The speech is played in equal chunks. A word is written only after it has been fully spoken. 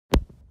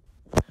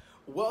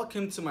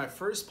Welcome to my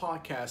first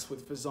podcast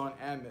with Faizan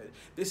Ahmed.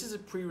 This is a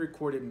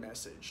pre-recorded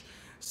message.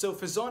 So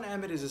Faizan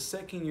Ahmed is a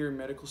second-year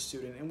medical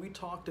student, and we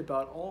talked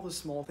about all the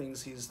small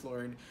things he's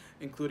learned,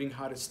 including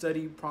how to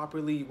study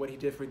properly, what he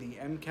did for the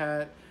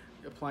MCAT,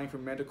 applying for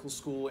medical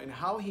school, and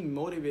how he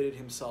motivated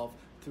himself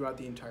throughout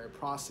the entire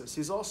process.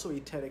 He's also a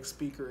TEDx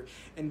speaker,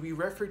 and we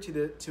refer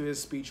to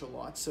his speech a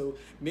lot, so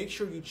make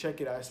sure you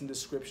check it out. It's in the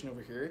description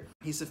over here.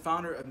 He's the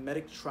founder of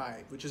Medic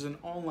Tribe, which is an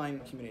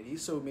online community,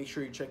 so make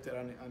sure you check that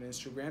out on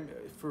Instagram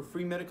for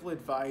free medical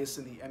advice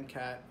and the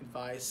MCAT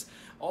advice.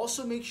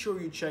 Also, make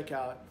sure you check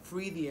out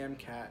Free the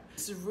MCAT.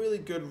 It's a really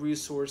good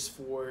resource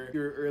for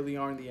your early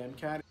on in the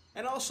MCAT.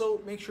 And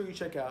also, make sure you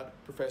check out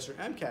Professor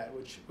MCAT,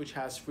 which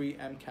has free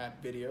MCAT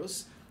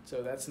videos.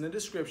 So that's in the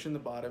description, the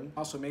bottom.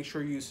 Also, make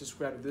sure you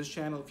subscribe to this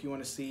channel if you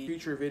want to see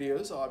future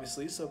videos,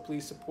 obviously. So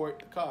please support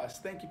the cause.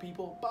 Thank you,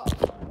 people. Bye.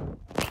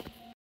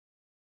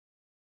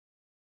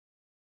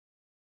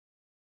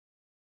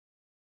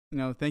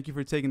 Thank you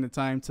for taking the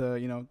time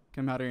to,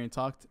 come out here and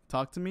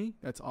talk to me.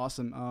 That's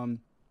awesome.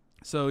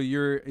 So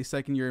you're a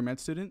second year med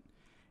student,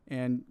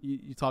 and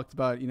you talked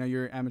about,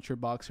 you're an amateur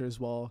boxer as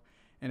well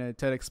and a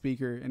TEDx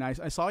speaker. And I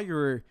saw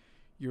your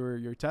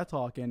TED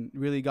talk, and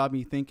really got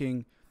me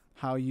thinking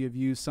how you have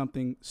used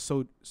something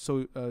so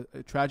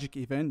a tragic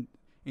event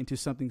into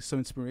something so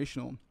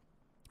inspirational.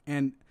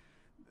 And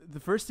the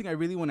first thing I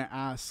really want to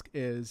ask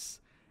is,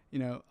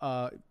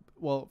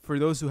 well, for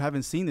those who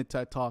haven't seen the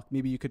TED talk,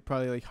 maybe you could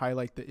probably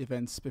highlight the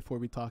events before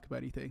we talk about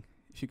anything.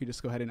 If you could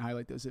just go ahead and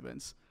highlight those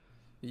events.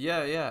 Yeah.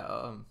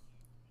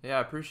 I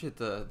appreciate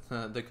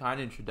the kind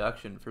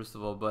introduction, first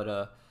of all,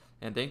 but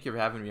and thank you for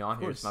having me on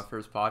here. It's my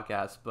first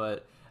podcast,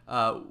 but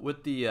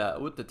with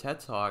the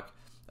TED talk,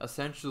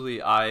 essentially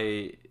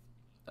I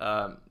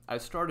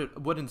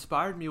started. What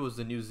inspired me was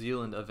the New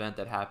Zealand event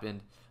that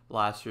happened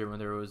last year when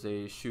there was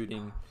a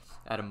shooting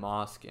at a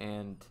mosque,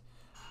 and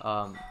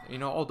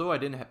although I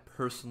didn't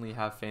personally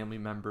have family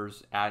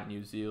members at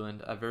New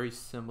Zealand, a very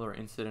similar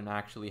incident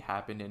actually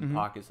happened in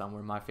Pakistan,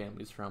 where my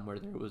family's from, where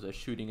there was a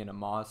shooting in a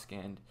mosque,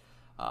 and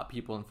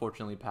people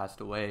unfortunately passed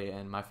away,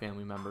 and my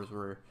family members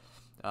were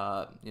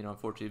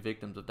unfortunately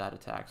victims of that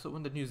attack. So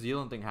when the New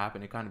Zealand thing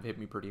happened, it kind of hit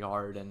me pretty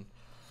hard, and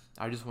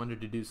I just wanted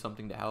to do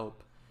something to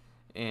help.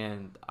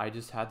 And I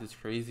just had this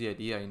crazy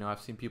idea.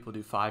 I've seen people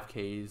do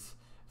 5Ks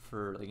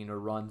for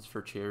runs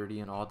for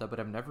charity and all that, but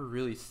I've never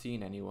really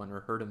seen anyone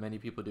or heard of many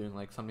people doing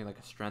something like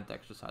a strength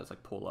exercise,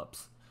 like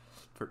pull-ups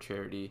for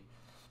charity.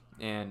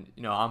 And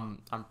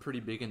I'm pretty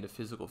big into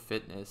physical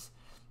fitness,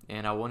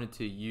 and I wanted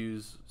to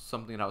use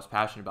something that I was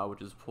passionate about,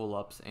 which is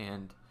pull-ups,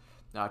 and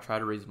try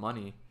to raise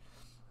money.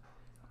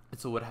 And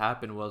so what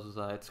happened was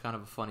it's kind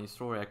of a funny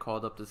story. I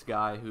called up this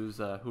guy he's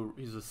the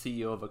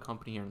CEO of a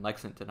company here in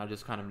Lexington. I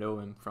just kind of know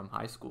him from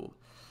high school.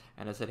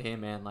 And I said, hey,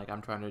 man,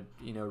 I'm trying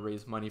to,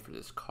 raise money for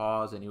this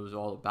cause. And he was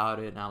all about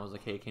it. And I was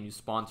like, hey, can you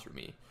sponsor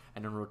me?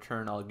 And in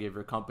return, I'll give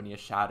your company a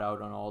shout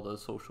out on all the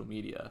social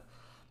media.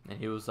 And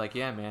he was like,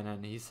 yeah, man.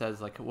 And he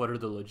says, what are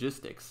the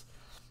logistics?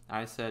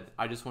 I said,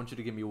 I just want you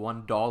to give me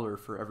 $1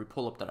 for every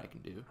pull-up that I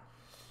can do.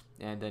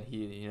 And then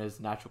his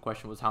natural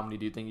question was, how many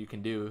do you think you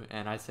can do?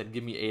 And I said,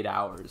 give me 8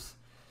 hours.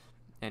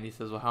 And he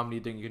says, well, how many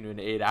do you think you can do in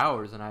 8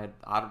 hours? And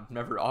I've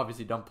never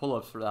obviously done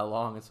pull-ups for that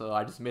long. And so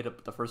I just made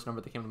up the first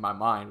number that came to my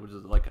mind, which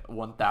is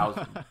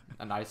 1,000,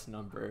 a nice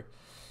number.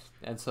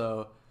 And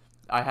so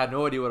I had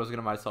no idea what I was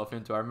getting myself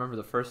into. I remember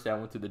the first day I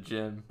went to the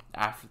gym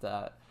after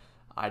that.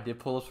 I did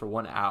pull-ups for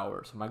 1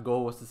 hour. So my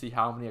goal was to see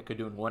how many I could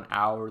do in 1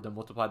 hour, then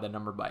multiply that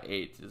number by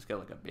 8 to just get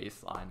a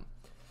baseline.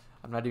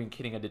 I'm not even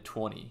kidding. I did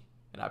 20.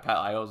 And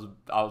I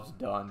was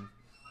done.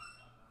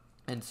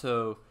 And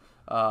so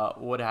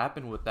what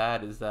happened with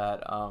that is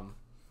that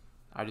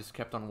I just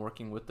kept on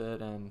working with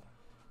it and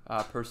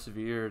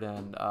persevered,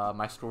 and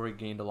my story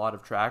gained a lot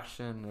of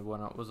traction. It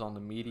was on the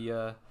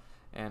media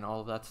and all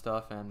of that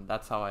stuff, and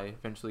that's how I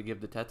eventually gave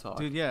the TED Talk.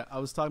 Dude, yeah, I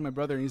was talking to my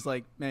brother, and he's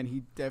like, man,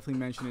 he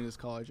definitely mentioned in his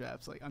college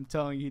apps. I'm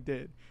telling you, he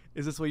did.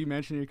 Is this what you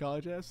mentioned in your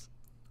college apps?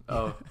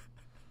 Oh.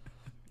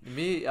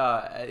 Me,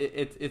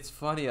 it's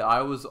funny.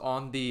 I was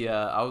on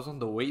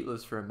the wait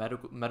list for a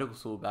medical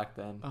school back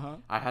then.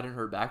 I hadn't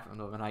heard back from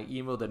them, and I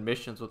emailed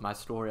admissions with my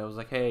story. I was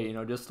like, hey,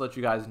 just to let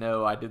you guys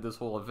know, I did this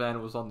whole event. It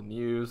was on the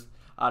news.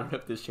 I don't know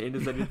if this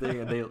changes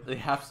anything, and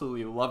they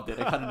absolutely loved it.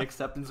 I got an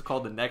acceptance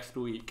call the next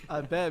week. I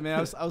bet, man.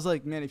 I was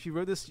like, man, if you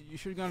wrote this, you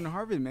should have gone to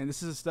Harvard, man.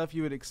 This is the stuff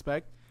you would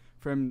expect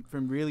from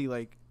really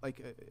like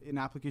an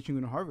application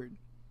going to Harvard.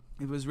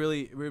 It was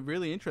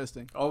really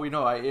interesting. Oh,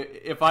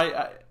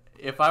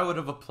 if I would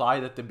have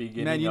applied at the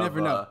beginning, man, you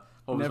never know.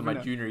 My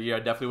junior year, I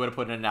definitely would have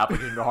put in an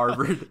application to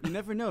Harvard. You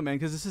never know, man,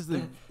 because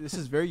this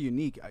is very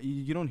unique.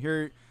 You don't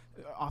hear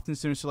often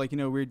students are like,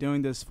 we're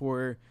doing this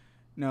for,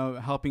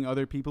 helping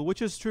other people,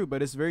 which is true,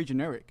 but it's very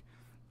generic.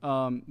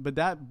 But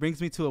that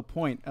brings me to a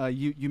point.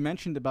 You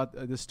mentioned about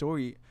the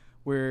story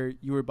where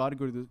you were about to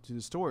go to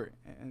the store,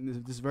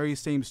 and this very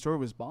same store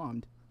was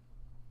bombed.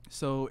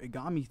 So it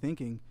got me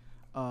thinking,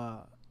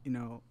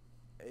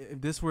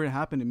 if this were to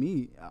happen to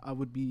me, I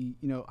would be,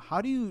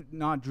 how do you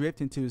not drift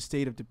into a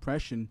state of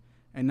depression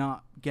and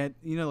not get,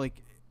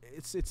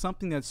 it's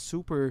something that's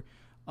super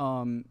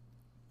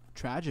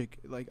tragic.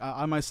 Like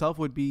I myself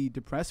would be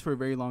depressed for a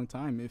very long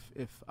time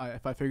if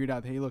I figured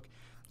out, hey, look,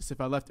 just if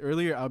I left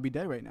earlier, I would be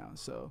dead right now.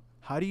 So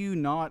how did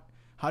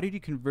you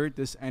convert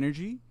this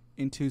energy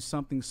into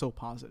something so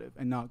positive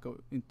and not go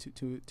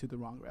to the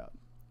wrong route?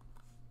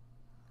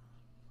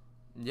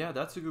 Yeah,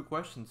 that's a good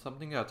question.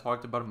 Something I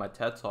talked about in my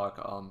TED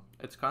Talk.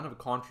 It's kind of a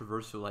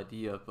controversial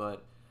idea,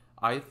 but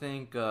I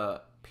think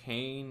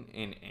pain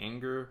and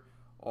anger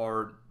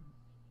are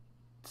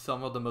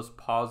some of the most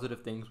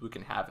positive things we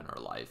can have in our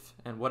life.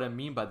 And what I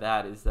mean by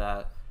that is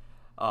that,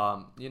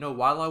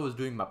 while I was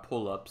doing my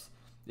pull-ups,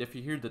 if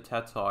you hear the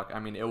TED Talk, I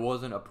mean, it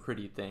wasn't a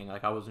pretty thing.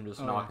 Like, I wasn't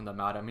just knocking them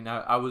out. I mean,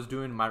 I was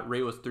doing, my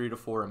rate was 3 to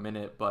 4 a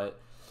minute, but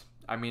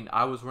I mean,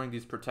 I was wearing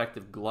these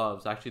protective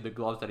gloves, actually the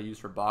gloves that I use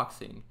for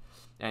boxing.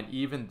 And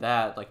even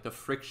that, like, the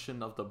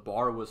friction of the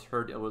bar was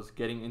hurt. It was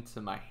getting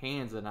into my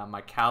hands, and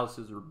my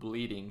calluses were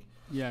bleeding.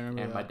 Yeah, I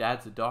remember And that. my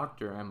dad's a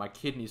doctor, and my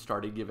kidneys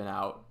started giving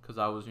out because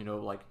I was,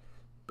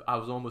 I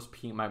was almost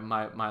peeing.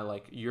 My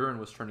like urine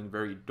was turning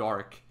very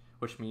dark,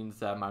 which means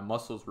that my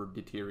muscles were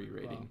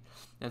deteriorating. Wow.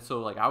 And so,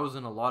 like, I was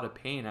in a lot of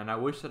pain, and I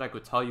wish that I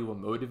could tell you what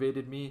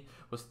motivated me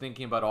was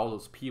thinking about all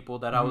those people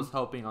that I was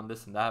helping on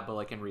this and that. But,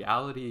 like, in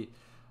reality,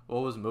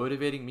 what was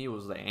motivating me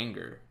was the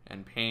anger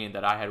and pain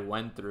that I had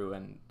went through,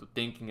 and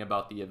thinking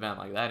about the event.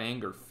 Like, that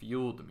anger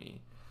fueled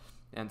me.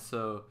 And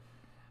so,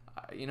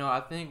 I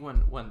think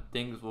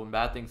when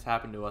bad things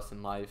happen to us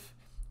in life,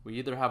 we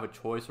either have a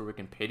choice where we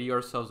can pity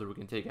ourselves or we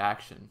can take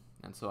action.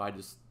 And so I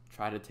just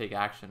try to take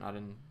action. I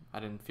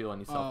didn't feel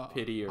any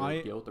self-pity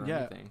or guilt or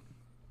anything.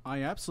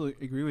 I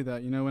absolutely agree with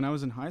that. When I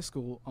was in high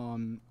school,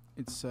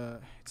 it's a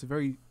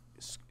very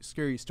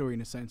scary story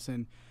in a sense.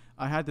 And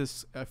I had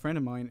a friend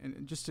of mine,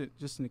 and just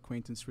an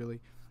acquaintance really,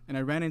 and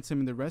I ran into him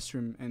in the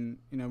restroom, and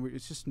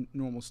it's just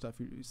normal stuff.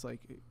 It's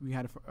like we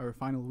had our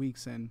final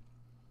weeks, and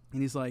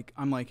he's like,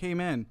 I'm like, hey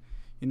man,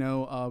 we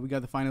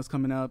got the finals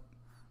coming up,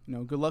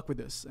 good luck with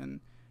this.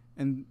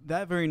 And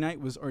that very night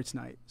was arts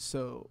night,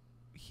 so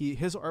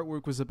his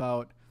artwork was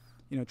about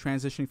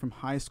transitioning from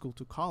high school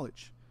to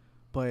college.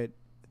 But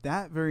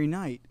that very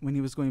night, when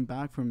he was going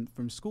back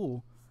from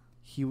school,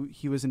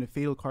 he was in a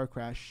fatal car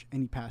crash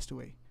and he passed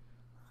away.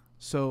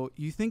 So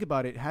you think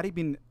about it, had he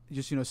been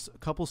just a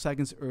couple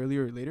seconds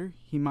earlier or later,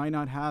 he might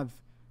not have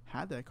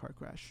had that car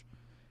crash.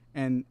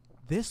 And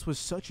this was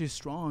such a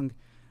strong,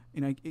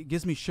 it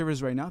gives me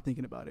shivers right now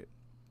thinking about it,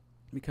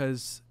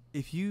 because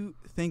if you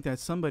think that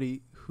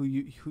somebody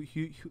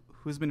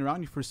who's been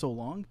around you for so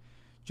long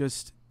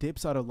just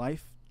dips out of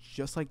life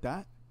just like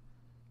that,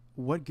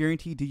 what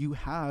guarantee do you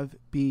have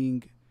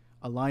being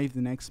alive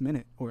the next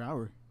minute or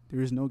hour?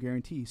 There is no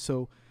guarantee.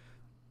 So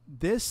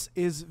this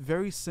is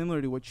very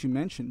similar to what you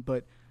mentioned,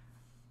 but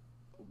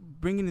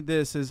bringing to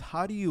this is,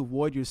 how do you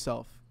avoid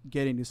yourself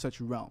getting to such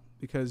a realm?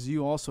 Because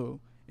you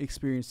also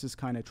experienced this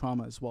kind of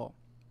trauma as well,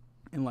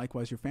 and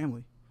likewise your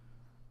family.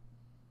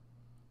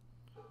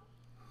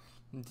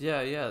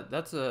 Yeah,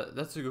 that's a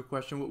good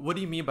question. What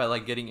do you mean by,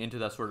 like, getting into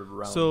that sort of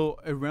realm? So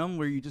a realm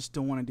where you just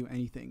don't want to do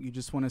anything. You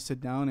just want to sit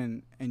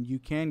down and you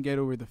can get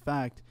over the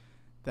fact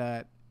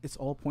that it's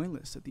all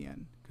pointless at the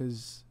end.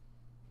 Because,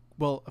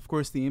 well, of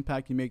course, the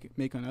impact you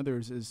make on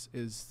others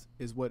is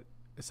what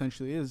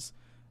essentially is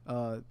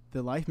the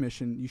life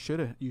mission you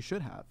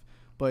should have.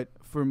 But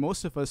for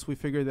most of us, we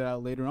figure that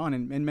out later on,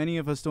 and many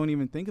of us don't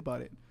even think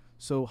about it.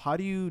 So how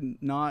do you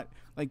not,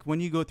 like,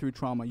 when you go through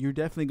trauma, you're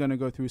definitely going to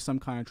go through some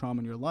kind of trauma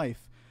in your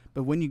life.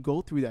 But when you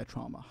go through that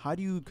trauma, how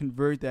do you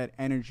convert that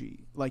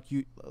energy,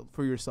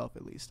 for yourself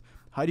at least,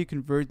 how do you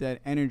convert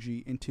that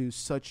energy into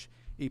such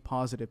a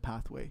positive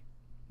pathway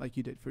like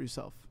you did for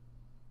yourself?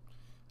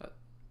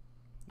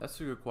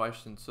 That's a good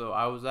question. So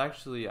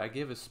I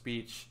gave a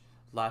speech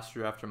last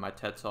year after my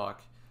TED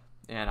Talk,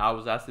 and I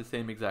was asked the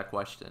same exact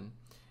question.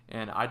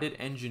 And I did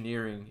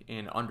engineering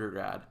in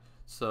undergrad.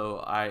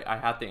 So I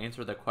had to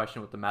answer that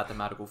question with the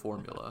mathematical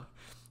formula.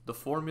 The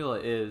formula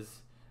is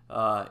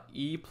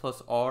E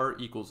plus R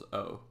equals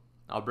O.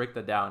 I'll break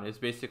that down. It's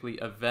basically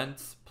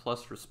events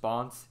plus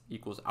response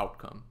equals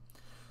outcome.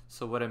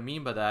 So what I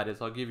mean by that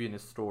is, I'll give you a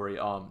story.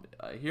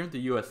 Here in the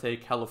USA,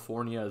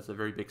 California is a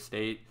very big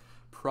state.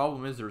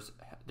 Problem is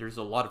there's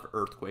a lot of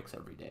earthquakes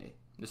every day.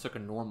 It's like a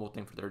normal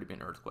thing for there to be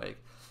an earthquake.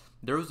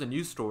 There was a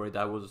news story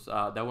that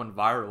went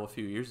viral a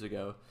few years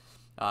ago.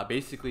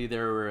 Basically,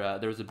 there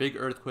was a big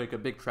earthquake, a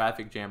big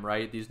traffic jam,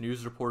 right? These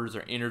news reporters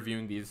are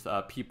interviewing these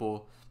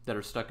people that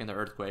are stuck in the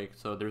earthquake.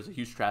 So there's a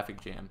huge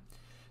traffic jam.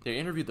 They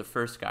interviewed the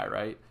first guy,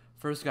 right?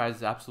 First guy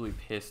is absolutely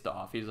pissed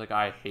off. He's like,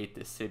 I hate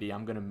this city.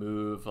 I'm going to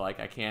move. Like,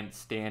 I can't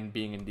stand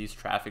being in these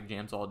traffic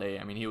jams all day.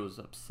 I mean, he was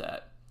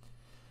upset.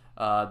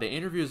 The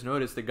interviewers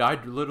noticed the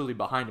guy literally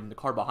behind him, the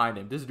car behind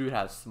him, this dude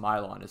has a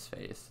smile on his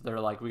face.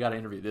 They're like, we got to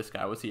interview this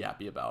guy. What's he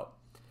happy about?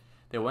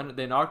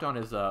 They knocked on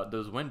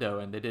his window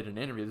and they did an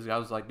interview. This guy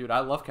was like, dude,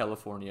 I love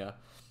California.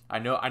 I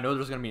know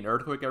there's going to be an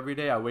earthquake every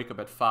day. I wake up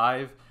at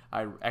 5.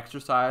 I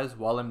exercise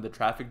while I'm in the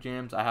traffic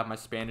jams. I have my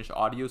Spanish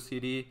audio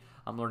CD.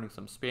 I'm learning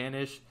some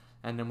Spanish.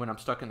 And then when I'm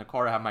stuck in the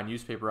car, I have my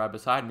newspaper right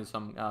beside me, so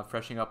I'm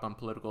freshening up on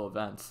political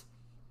events.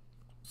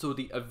 So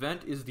the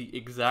event is the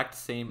exact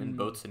same in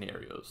both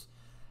scenarios.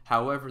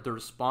 However, the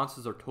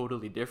responses are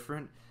totally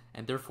different,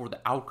 and therefore the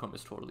outcome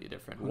is totally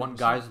different. 100%. One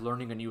guy's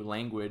learning a new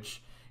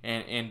language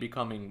and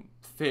becoming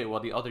fit, while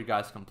the other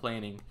guy's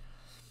complaining.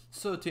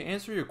 So to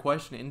answer your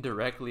question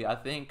indirectly, I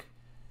think,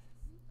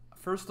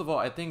 first of all,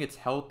 I think it's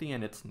healthy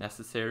and it's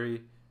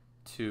necessary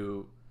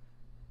to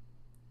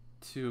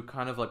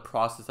kind of like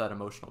process that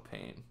emotional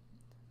pain.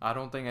 I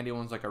don't think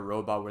anyone's like a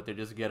robot where they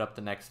just get up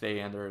the next day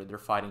and they're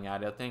fighting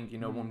at it. I think,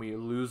 when we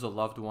lose a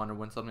loved one or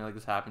when something like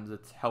this happens,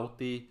 it's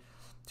healthy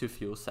to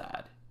feel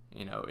sad.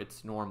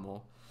 It's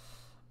normal.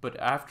 But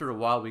after a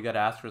while, we got to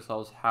ask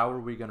ourselves, how are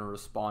we going to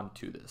respond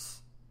to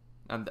this?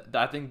 And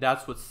I think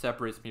that's what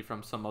separates me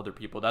from some other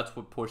people. That's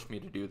what pushed me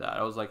to do that.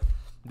 I was like,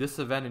 this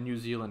event in New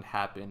Zealand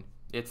happened.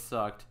 It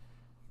sucked.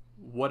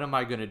 What am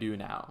I going to do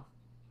now?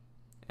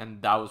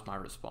 And that was my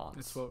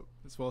response.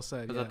 It's well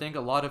said. Because I think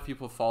a lot of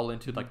people fall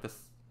into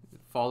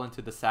fall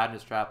into the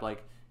sadness trap.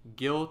 Like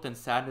guilt and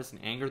sadness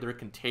and anger, they're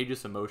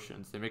contagious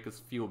emotions. They make us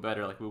feel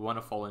better. Like we want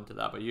to fall into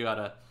that, but you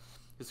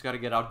just gotta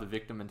get out of the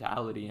victim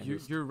mentality.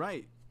 And you're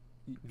right.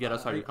 Get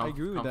us out of your comfort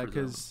zone. I agree with that,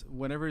 because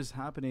whatever is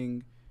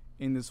happening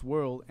in this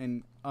world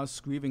and us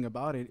grieving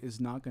about it is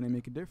not going to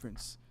make a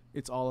difference.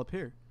 It's all up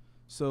here.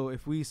 So I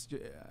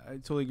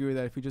totally agree with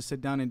that. If we just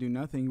sit down and do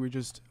nothing, we're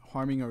just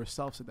harming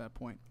ourselves at that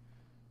point.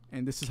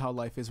 And this is how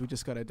life is. We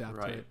just got to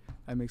adapt to it.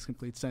 That makes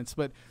complete sense.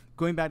 But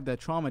going back to that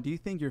trauma, do you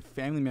think your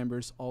family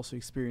members also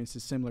experienced a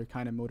similar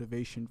kind of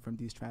motivation from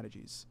these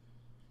strategies?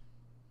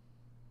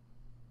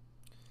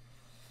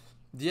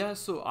 Yeah,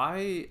 so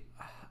I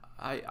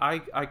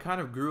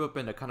kind of grew up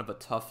in a kind of a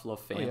tough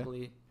love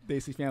family.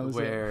 Desi families.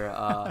 Where,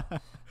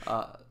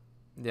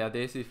 yeah,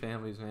 Desi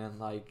families, man.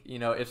 Like,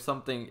 if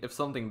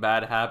something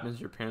bad happens,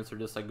 your parents are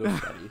just like, go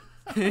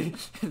study.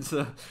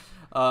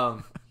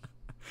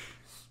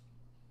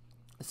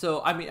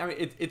 So I mean,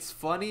 it's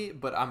funny,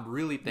 but I'm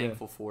really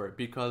thankful for it,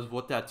 because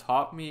what that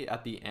taught me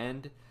at the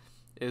end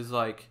is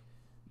like,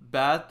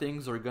 bad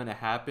things are gonna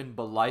happen,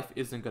 but life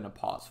isn't gonna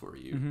pause for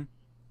you. Mm-hmm.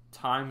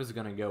 Time is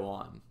gonna go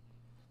on.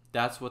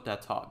 That's what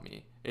that taught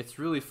me. It's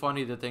really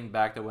funny to think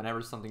back that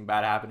whenever something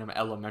bad happened in my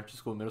elementary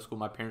school, middle school,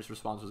 my parents'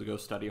 response was to go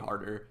study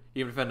harder,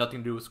 even if it had nothing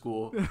to do with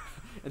school.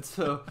 And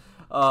so,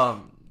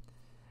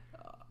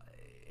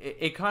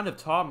 it kind of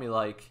taught me,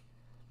 like,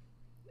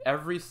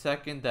 every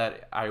second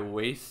that I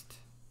waste,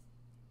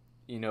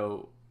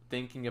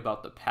 thinking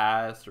about the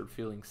past or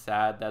feeling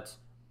sad, that's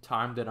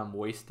time that I'm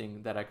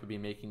wasting that I could be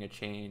making a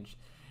change.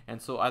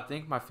 And so I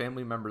think my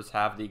family members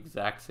have the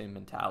exact same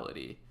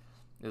mentality,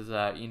 is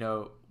that,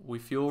 we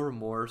feel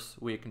remorse,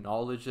 we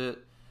acknowledge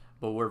it,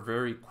 but we're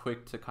very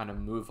quick to kind of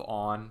move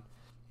on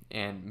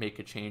and make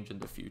a change in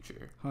the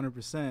future.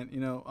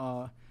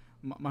 100%.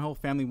 My whole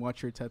family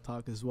watched your TED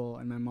Talk as well.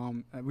 And my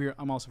mom,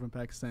 I'm also from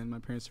Pakistan. My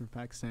parents are from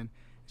Pakistan.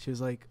 She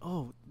was like,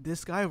 oh,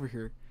 this guy over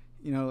here.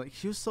 Like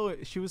she was so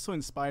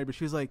inspired, but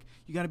she was like,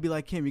 you got to be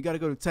like him. You got to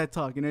go to TED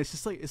Talk.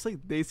 It's like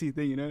Desi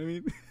thing, you know what I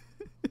mean?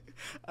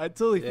 I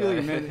totally feel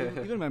you, man.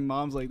 Even my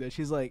mom's like that.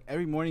 She's like,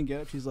 every morning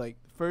get up, she's like,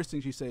 first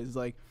thing she says is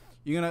like,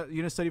 you're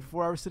gonna study for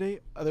 4 hours today.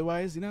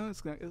 Otherwise,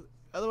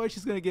 otherwise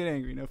she's gonna get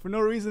angry, for no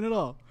reason at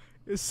all.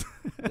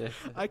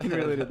 I can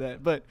relate to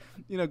that. But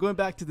going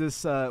back to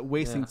this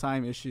wasting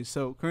time issue.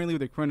 So currently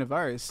with the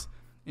coronavirus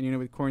and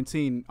with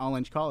quarantine,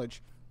 online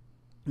college,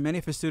 many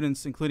of the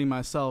students, including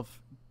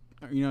myself,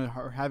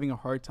 are having a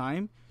hard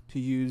time to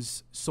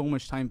use so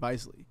much time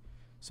wisely.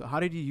 So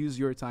how did you use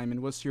your time,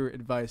 and what's your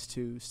advice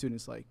to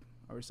students like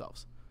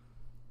ourselves?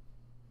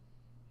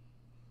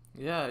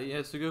 Yeah,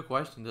 it's a good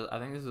question. I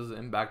think this has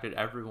impacted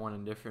everyone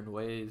in different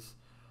ways.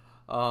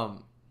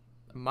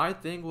 My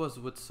thing was,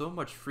 with so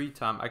much free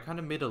time, I kind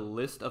of made a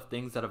list of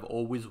things that I've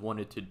always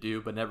wanted to do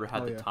but never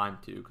had the time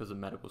to because of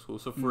medical school.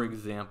 So for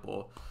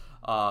example,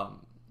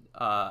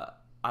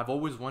 I've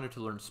always wanted to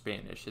learn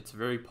Spanish. It's a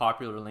very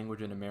popular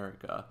language in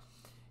America,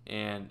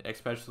 and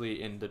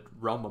especially in the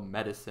realm of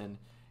medicine,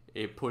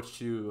 it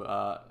puts you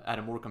at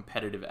a more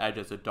competitive edge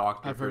as a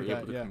doctor if you're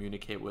able to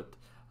communicate with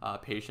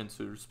patients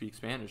who speak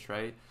Spanish,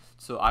 right?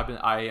 So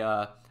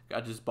I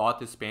just bought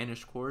this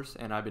Spanish course,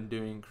 and I've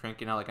been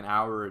cranking out like an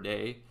hour a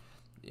day.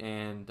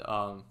 And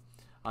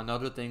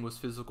another thing was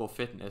physical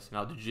fitness.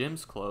 Now the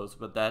gym's closed,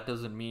 but that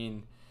doesn't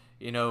mean,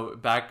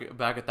 back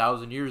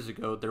 1,000 years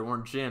ago there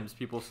weren't gyms.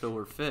 People still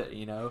were fit,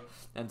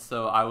 And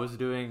so I was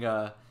doing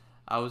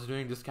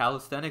just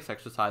calisthenics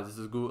exercises,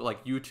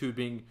 like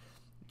YouTubing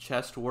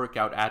chest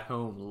workout at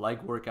home,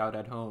 leg workout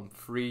at home,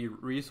 free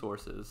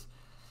resources.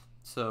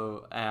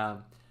 So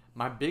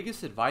my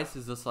biggest advice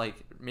is just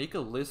like, make a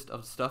list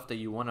of stuff that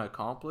you want to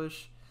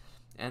accomplish,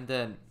 and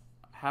then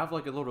have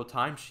like a little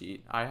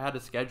timesheet. I had a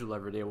schedule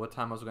every day, what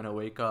time I was going to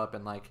wake up,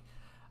 and like,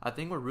 I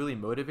think what really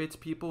motivates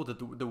people,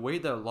 the way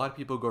that a lot of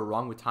people go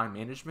wrong with time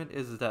management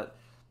is that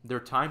their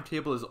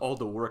timetable is all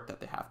the work that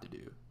they have to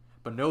do,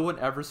 but no one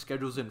ever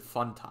schedules in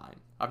fun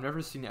time. I've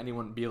never seen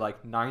anyone be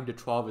like 9 to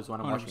 12 is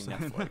when I'm 100%. Watching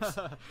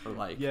Netflix, or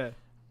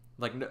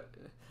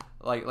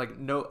like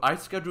no, I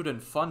scheduled in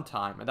fun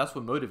time, and that's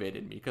what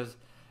motivated me, because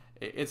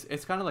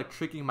it's kind of like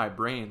tricking my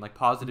brain, like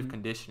positive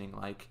conditioning.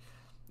 Like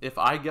if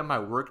I get my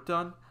work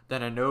done,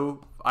 then I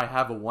know I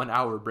have a 1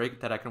 hour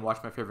break that I can watch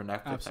my favorite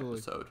Netflix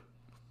episode.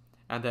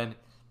 And then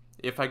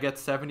if I get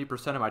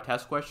 70% of my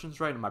test questions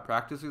right in my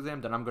practice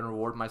exam, then I'm going to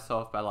reward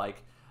myself by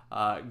like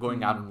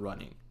going out and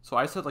running. So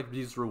I set like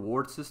these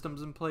reward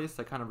systems in place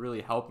that kind of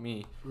really help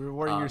me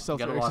rewarding yourself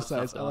for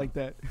exercise. I like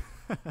that.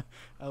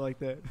 I like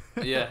that.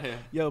 Yeah.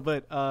 Yo,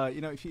 but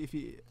if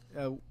you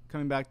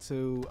coming back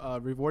to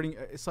rewarding,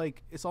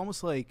 it's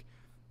almost like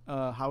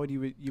how would you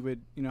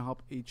would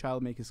help a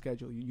child make a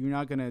schedule. You're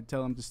not gonna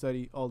tell them to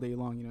study all day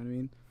long. You know what I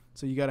mean?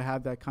 So you got to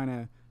have that kind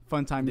of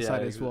fun time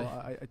inside as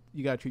well.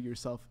 You got to treat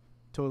yourself.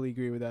 Totally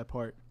agree with that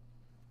part.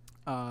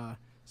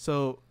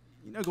 So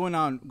going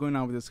on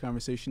with this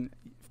conversation,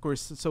 of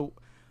course. So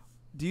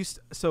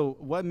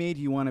what made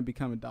you want to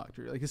become a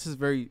doctor? Like, this is a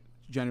very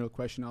general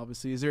question,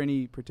 obviously. Is there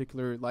any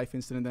particular life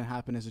incident that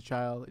happened as a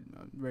child?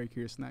 I'm very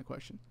curious in that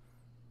question.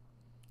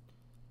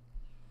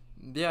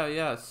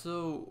 Yeah.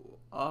 So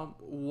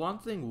one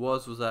thing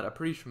was that a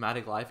pretty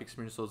traumatic life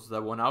experience was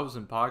that when I was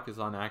in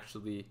Pakistan,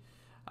 actually,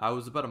 I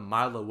was about a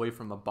mile away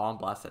from a bomb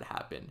blast that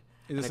happened.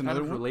 Is this and it another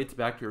kind of one? relates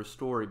back to your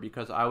story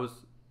because I was.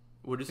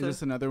 What did you say? Is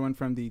this another one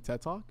from the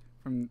TED Talk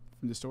from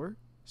the store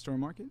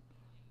market?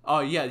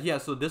 Oh yeah.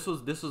 So this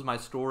was my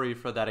story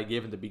for that I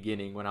gave in the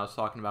beginning when I was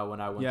talking about when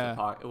I went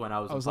to when I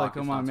was in Pakistan. Like,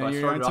 come on, man, so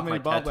you're on too many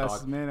bomb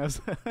blasts, man.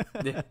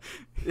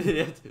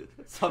 Yeah,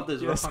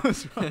 something's wrong.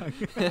 Something's wrong.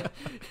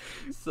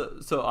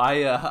 so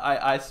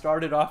I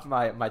started off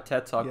my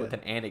TED Talk with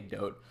an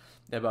anecdote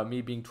about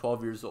me being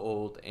 12 years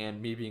old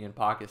and me being in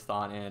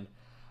Pakistan, and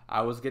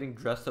I was getting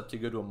dressed up to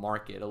go to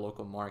a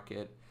local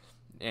market.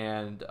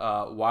 And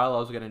while I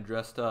was getting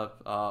dressed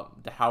up,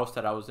 the house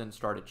that I was in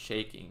started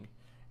shaking.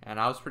 And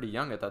I was pretty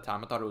young at that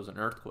time. I thought it was an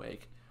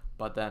earthquake.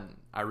 But then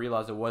I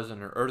realized it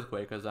wasn't an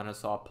earthquake because then I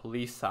saw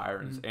police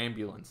sirens,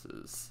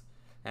 ambulances,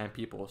 and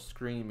people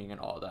screaming and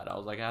all that. I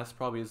was like, this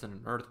probably isn't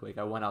an earthquake.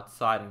 I went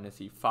outside and I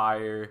see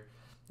fire.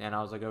 And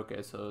I was like,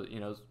 okay, so,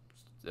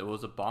 it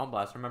was a bomb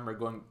blast. I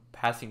remember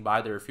passing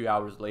by there a few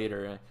hours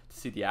later to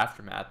see the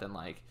aftermath. And,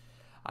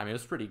 it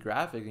was pretty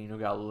graphic.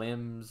 Got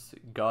limbs,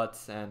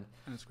 guts, and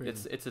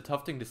it's a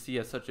tough thing to see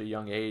at such a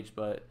young age.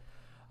 But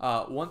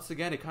once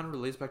again, it kind of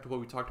relates back to what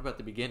we talked about at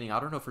the beginning. I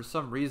don't know, for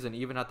some reason,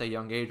 even at that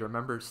young age, I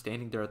remember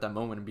standing there at that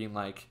moment and being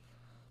like,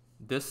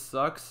 this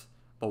sucks,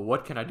 but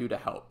what can I do to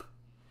help?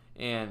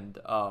 And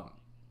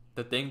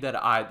the thing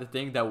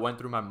that went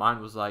through my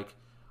mind was like,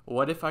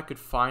 what if I could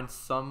find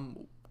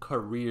some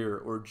career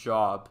or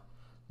job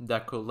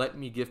that could let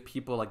me give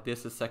people like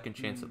this a second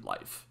chance at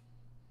life?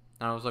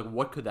 And I was like,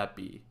 what could that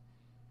be?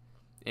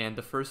 And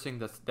the first thing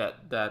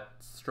that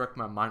struck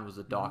my mind was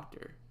a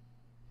doctor.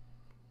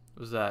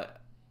 Was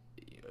that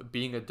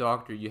being a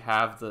doctor, you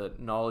have the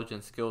knowledge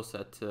and skill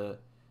set to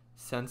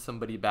send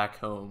somebody back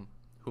home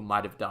who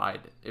might have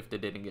died if they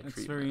didn't get treatment.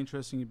 It's very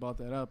interesting you brought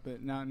that up.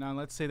 But now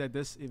let's say that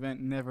this event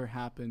never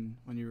happened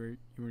when you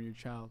were your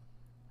child.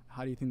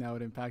 How do you think that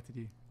would have impacted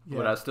you?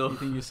 Would I still? Do you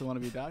think you still want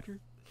to be a doctor?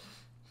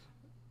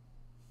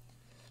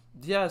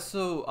 Yeah.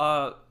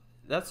 So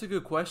that's a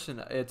good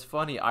question. It's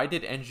funny. I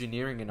did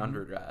engineering in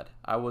undergrad.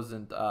 I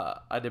wasn't.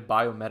 I did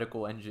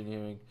biomedical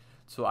engineering.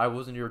 So I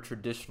wasn't your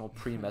traditional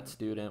pre-med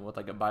student with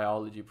like a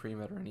biology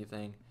pre-med or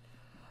anything.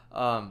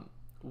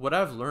 What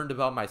I've learned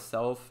about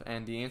myself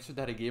and the answer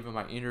that I gave in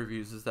my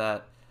interviews is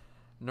that,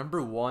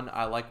 number one,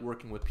 I like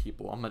working with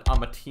people.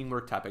 I'm a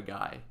teamwork type of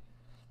guy.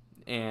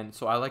 And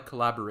so I like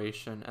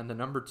collaboration. And the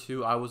number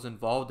two, I was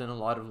involved in a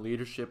lot of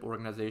leadership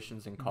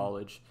organizations in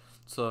college.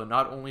 So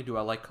not only do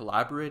I like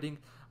collaborating,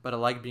 but I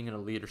like being in a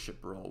leadership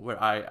role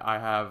where I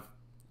have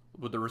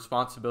with the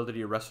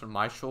responsibility rests on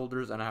my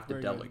shoulders and I have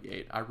to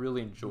delegate. I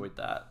really enjoyed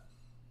that.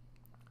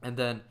 And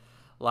then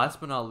last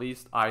but not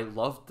least, I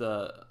loved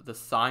the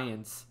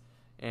science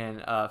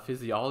and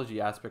physiology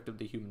aspect of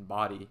the human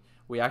body.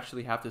 We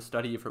actually have to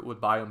study it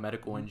with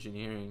biomedical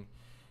engineering,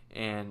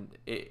 and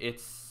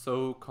it's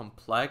so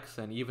complex.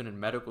 And even in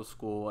medical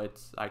school,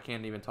 I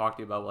can't even talk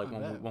to you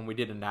about when we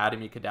did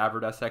anatomy, cadaver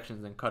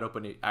dissections, and cut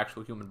open the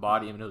actual human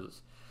body. I mean, it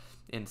was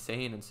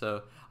insane. And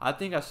so I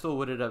think I still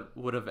would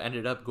have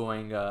ended up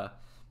going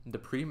the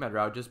pre-med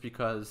route, just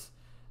because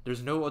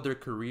there's no other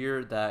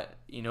career that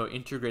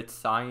integrates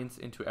science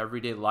into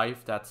everyday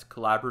life, that's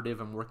collaborative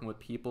and working with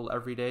people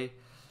every day,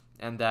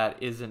 and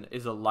that is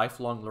a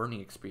lifelong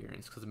learning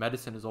experience, because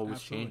medicine is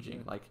always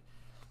changing. Like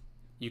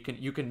you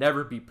can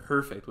never be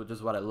perfect, which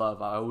is what I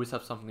love. I always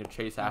have something to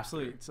chase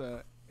after.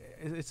 Absolutely.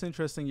 It's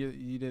interesting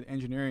you did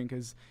engineering,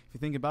 because if you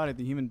think about it,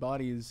 the human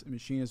body is a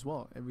machine as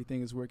well.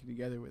 Everything is working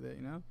together with it,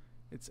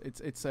 It's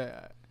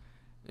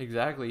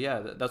exactly,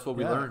 yeah. That's what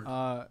we learned.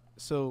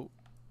 So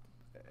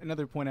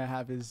another point I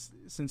have is,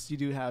 since you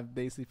do have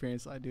basic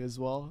parents, I do as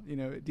well. Do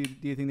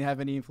you think they have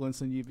any influence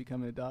on you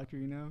becoming a doctor?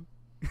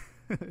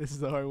 This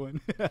is a hard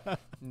one.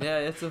 Yeah,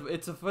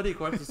 it's a funny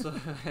question. So,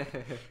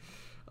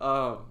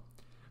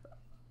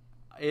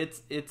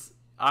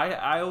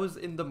 I was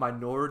in the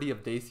minority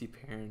of Desi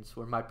parents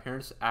where my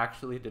parents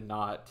actually did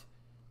not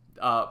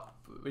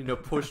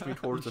pushed me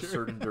towards a Sure.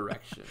 certain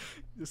direction.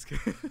 Just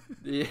kidding.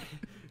 Yeah,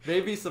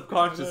 maybe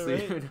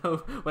subconsciously,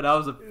 Right. when I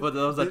was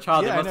a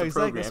child, Yeah, they I must know have exactly.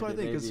 programmed That's what I it,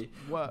 think. 'Cause maybe.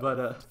 what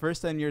But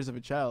first 10 years of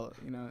a child,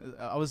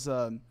 I was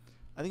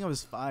I think I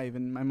was 5,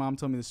 and my mom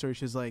told me the story.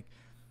 She was like,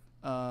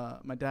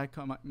 my dad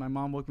called my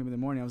mom woke me up in the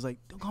morning. I was like,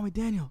 don't call me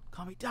Daniel,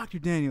 call me Dr.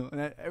 Daniel.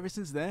 And ever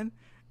since then,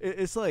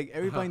 it's like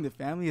everybody in the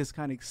family has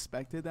kind of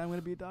expected that I'm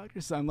gonna be a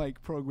doctor, so I'm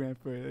like programmed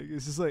for it. Like,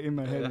 it's just like in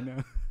my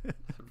head,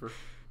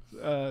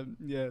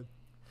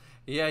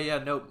 Yeah.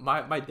 Yeah. No,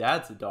 my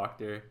dad's a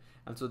doctor,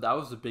 and so that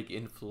was a big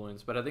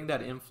influence. But I think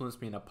that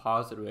influenced me in a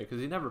positive way because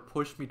he never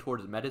pushed me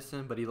towards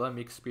medicine, but he let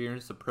me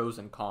experience the pros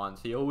and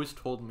cons. He always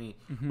told me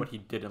what he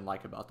didn't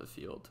like about the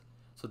field,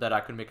 so that I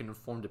could make an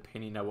informed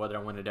opinion on whether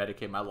I want to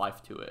dedicate my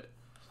life to it.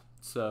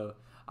 So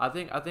I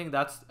think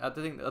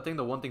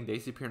the one thing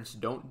Daisy parents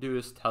don't do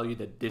is tell you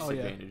the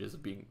disadvantages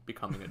of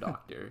becoming a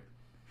doctor.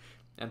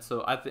 And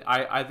so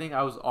I think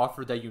I was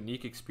offered that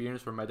unique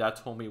experience where my dad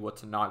told me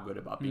what's not good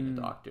about being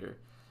a doctor,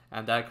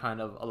 and that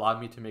kind of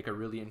allowed me to make a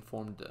really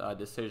informed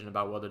decision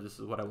about whether this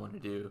is what I want to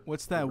do.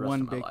 What's for the that rest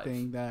one of my big life.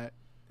 thing that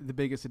the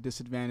biggest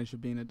disadvantage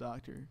of being a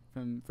doctor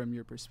from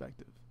your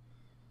perspective?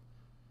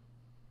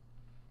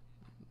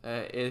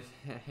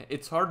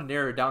 It's hard to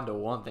narrow it down to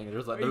one thing.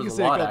 There's You a can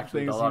say a lot couple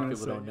actually that a things lot you're of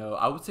people gonna don't say. know.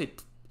 I would say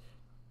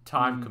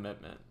time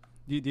commitment.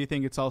 Do you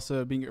think it's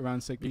also being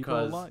around sick people a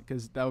Because- lot?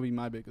 Because that would be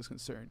my biggest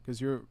concern.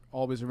 Because you're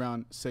always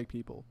around sick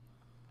people.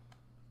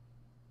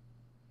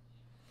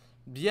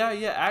 Yeah.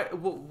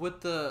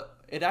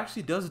 It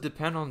actually does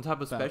depend on the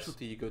type of Facts.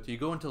 specialty you go to. You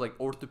go into like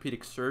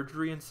orthopedic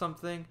surgery and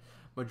something.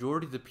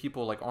 Majority of the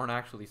people like aren't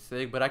actually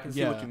sick, but I can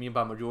see what Yeah. you mean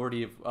by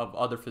majority of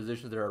other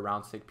physicians that are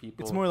around sick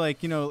people. It's more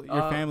like your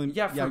family.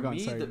 yeah, for go on. me,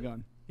 Sorry, go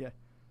on. Yeah.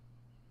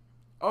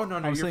 Oh no,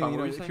 I was you're saying, fine. What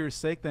were you if saying? you're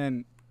sick,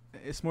 then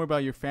it's more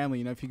about your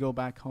family. If you go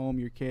back home,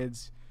 your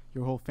kids,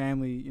 your whole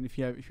family, and if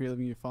you're living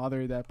with your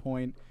father at that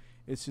point,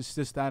 it's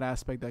just that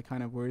aspect that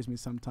kind of worries me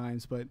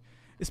sometimes. But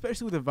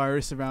especially with the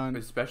virus around.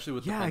 Especially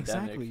with the Yeah,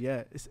 pandemic. exactly.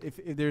 Yeah,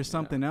 if there's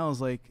something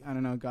else, like I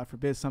don't know, God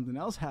forbid something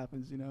else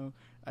happens.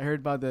 I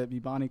heard about the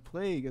bubonic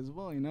plague as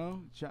well. I don't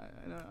know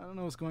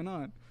what's going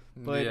on,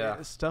 but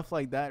Yeah. stuff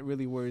like that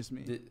really worries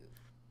me.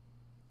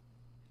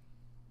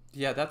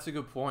 Yeah, that's a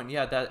good point.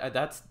 Yeah,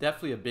 that's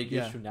definitely a big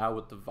Yeah. issue now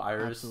with the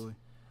virus. Absolutely.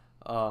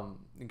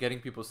 Getting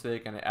people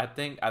sick, and I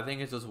think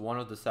it's just one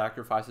of the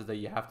sacrifices that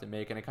you have to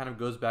make, and it kind of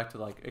goes back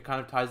to it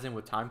kind of ties in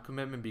with time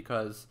commitment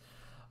because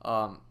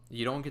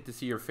you don't get to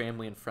see your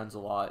family and friends a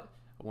lot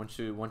once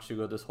you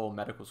go this whole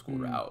medical school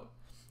route.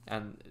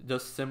 And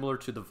just similar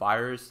to the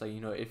virus,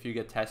 if you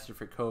get tested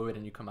for COVID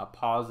and you come out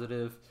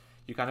positive,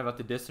 you kind of have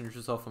to distance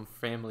yourself from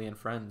family and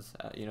friends.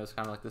 It's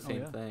kind of like the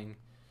same thing.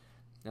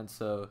 And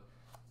so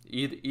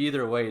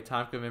either way,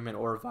 time commitment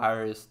or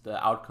virus,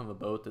 the outcome of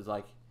both is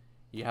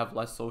you have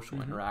less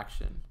social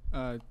interaction.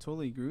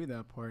 Totally agree with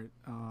that part.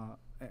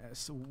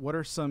 So what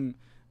are some?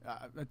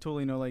 I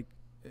totally know.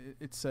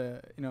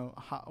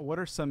 What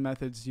are some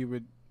methods you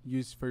would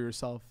use for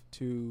yourself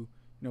to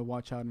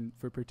watch out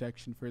for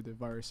protection for the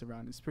virus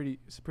around? It's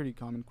a pretty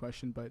common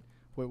question, but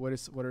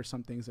what are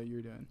some things that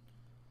you're doing?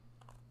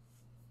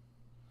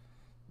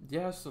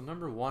 Yeah, so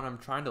number one, I'm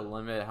trying to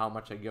limit how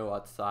much I go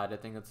outside. I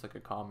think it's a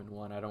common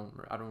one. I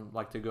don't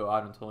like to go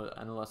out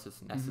unless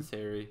it's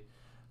necessary.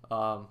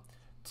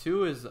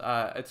 Two is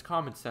it's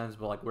common sense,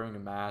 but wearing a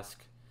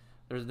mask.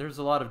 There's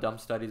a lot of dumb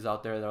studies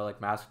out there that are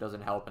mask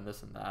doesn't help and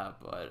this and that,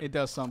 but It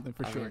does something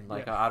for sure.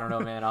 I don't know,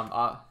 man.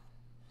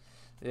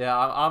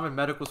 I'm in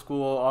medical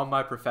school. All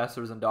my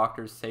professors and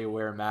doctors say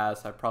wear a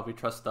mask. I probably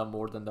trust them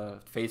more than the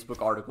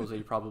Facebook articles that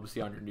you probably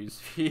see on your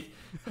newsfeed.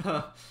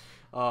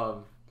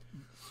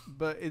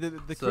 But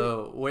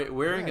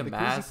wearing a the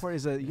mask. crazy part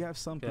is that you have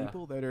some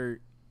people that are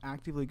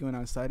actively going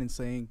outside and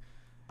saying,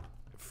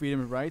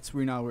 freedom of rights,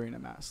 we're not wearing a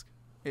mask.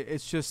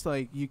 It's just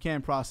you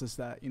can't process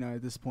that,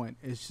 at this point.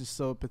 It's just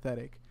so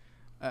pathetic.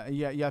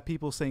 You have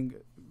people saying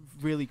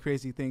really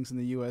crazy things in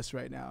the U.S.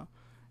 right now,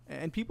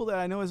 and people that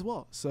I know as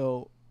well.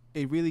 So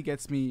it really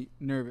gets me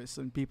nervous.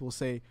 And people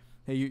say,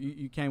 hey,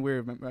 you can't wear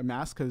a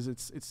mask because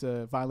it's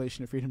a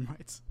violation of freedom of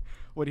rights.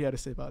 What do you have to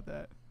say about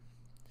that?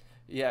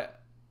 Yeah,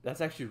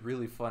 that's actually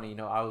really funny.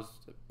 I was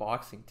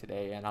boxing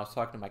today, and I was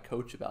talking to my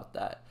coach about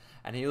that,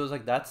 and he was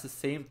like, that's the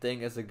same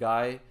thing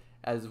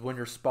as when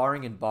you're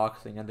sparring in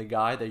boxing, and the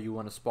guy that you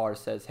want to spar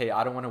says, hey,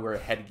 I don't want to wear a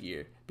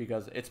headgear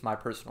because it's my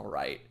personal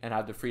right, and I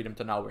have the freedom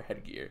to not wear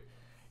headgear.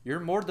 You're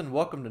more than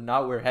welcome to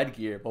not wear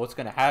headgear, but what's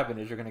going to happen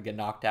is you're going to get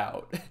knocked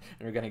out, and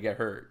you're going to get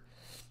hurt.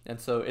 And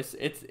so it's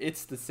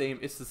the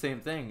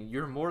same thing.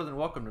 You're more than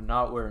welcome to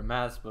not wear a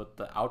mask, but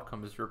the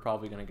outcome is you're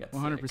probably going to get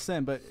 100%.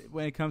 sick. But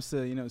when it comes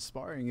to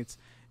sparring,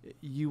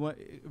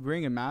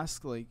 wearing a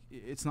mask.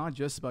 It's not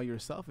just about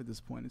yourself at this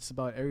point. It's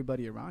about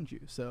everybody around you.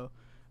 So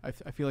I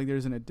feel like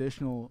there's an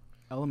additional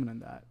element in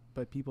that,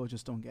 but people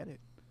just don't get it.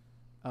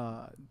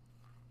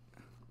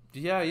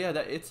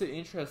 It's an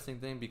interesting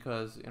thing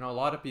because a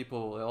lot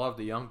of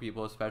the young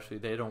people especially,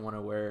 they don't want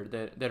to wear.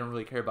 They don't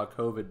really care about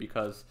COVID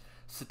because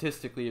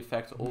statistically it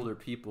affects older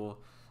people.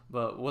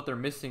 But what they're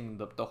missing,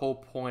 the whole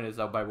point is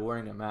that by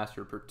wearing a mask,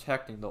 you're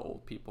protecting the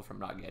old people from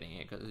not getting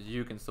it, because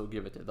you can still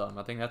give it to them.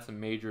 I think that's a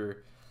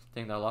major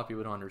thing that a lot of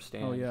people don't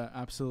understand. Oh yeah,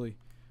 absolutely.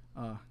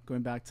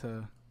 Going back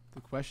to the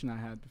question I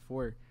had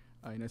before,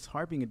 it's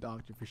hard being a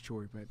doctor for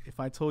sure. But if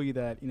I told you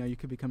that you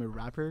could become a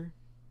rapper,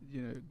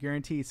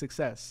 guaranteed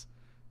success,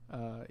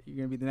 you're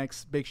gonna be the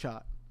next big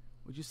shot,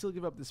 would you still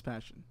give up this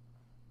passion?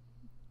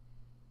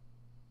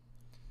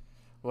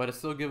 Well, I'd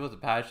still give up the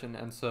passion,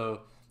 and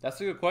so that's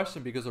a good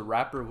question, because a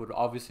rapper would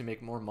obviously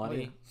make more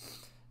money,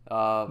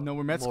 no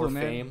more med school,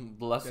 more fame,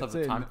 man. less That's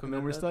of a it. time No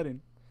commitment. more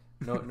studying.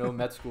 No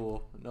med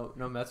school.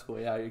 No med school.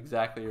 Yeah,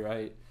 exactly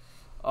right.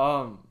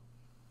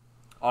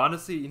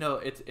 Honestly,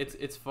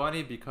 it's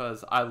funny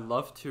because I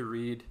love to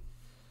read.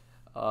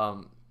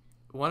 One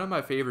of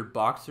my favorite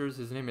boxers,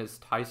 his name is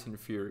Tyson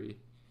Fury,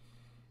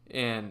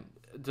 and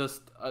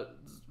just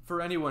for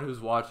anyone who's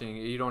watching,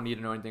 you don't need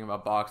to know anything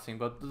about boxing,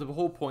 but the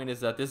whole point is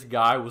that this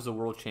guy was a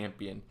world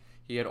champion.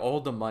 He had all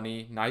the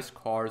money, nice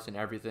cars, and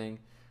everything,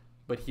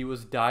 but he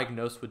was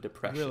diagnosed with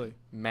depression, Really?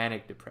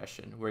 Manic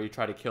depression, where he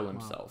tried to kill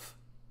himself.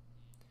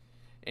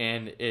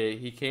 And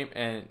he came,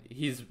 and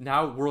he's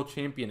now world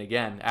champion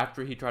again.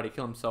 After he tried to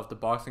kill himself, the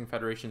boxing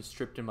federation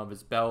stripped him of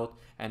his belt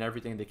and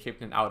everything. They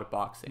kicked him out of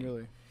boxing.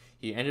 Really?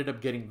 He ended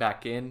up getting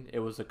back in. It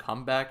was a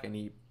comeback, and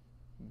he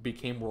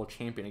became world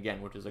champion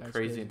again, which is a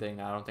crazy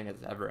thing. I don't think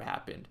it's ever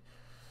happened.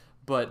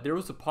 But there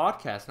was a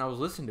podcast, and I was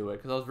listening to it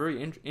because I was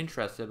very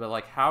interested. But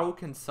like, how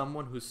can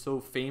someone who's so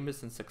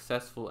famous and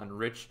successful and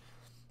rich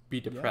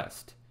be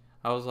depressed?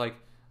 Yeah. I was like,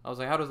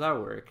 how does that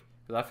work?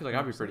 Because I feel like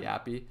I'd be pretty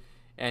happy.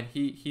 And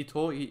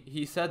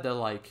he said that,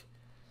 like,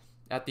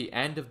 at the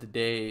end of the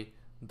day,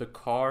 the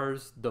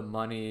cars, the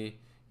money,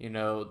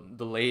 the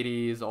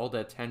ladies, all the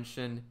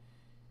attention,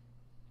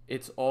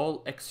 it's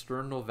all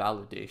external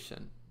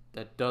validation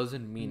that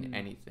doesn't mean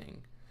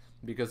anything.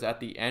 Because at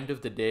the end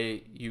of the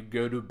day, you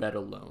go to bed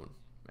alone.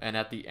 And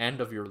at the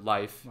end of your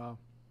life,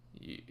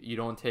 you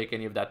don't take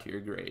any of that to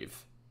your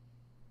grave.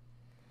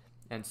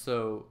 And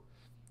so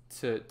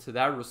to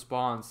that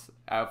response,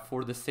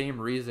 for the same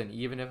reason,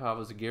 even if I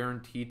was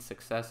guaranteed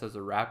success as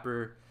a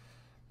rapper,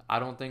 I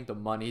don't think the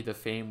money, the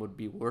fame would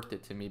be worth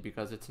it to me,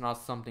 because it's not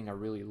something I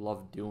really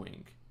love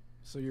doing.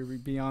 So you're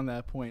beyond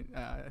that point.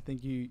 I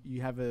think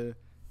you have a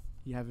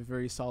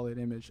very solid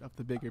image of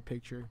the bigger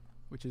picture,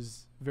 which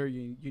is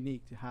very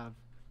unique to have.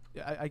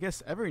 I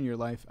guess ever in your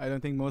life. I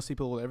don't think most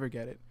people will ever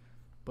get it,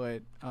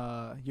 but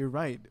you're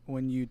right.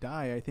 When you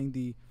die, I think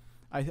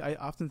I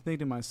often think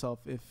to myself,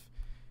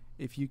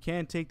 if you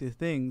can't take the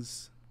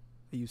things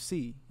that you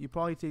see, you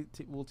probably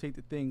will take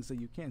the things that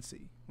you can't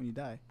see when you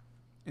die,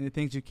 and the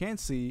things you can't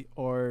see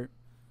are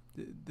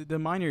the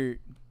minor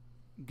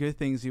good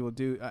things you will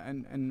do.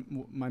 And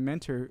my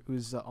mentor,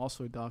 who's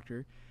also a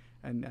doctor,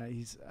 and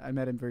I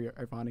met him very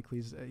ironically.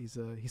 He's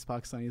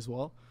Pakistani as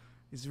well.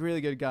 He's a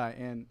really good guy,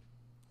 and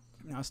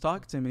I was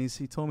talking to him, and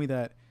he told me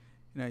that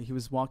he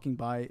was walking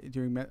by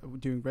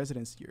during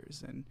residence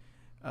years, and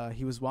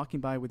he was walking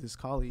by with his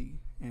colleague,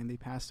 and they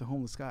passed a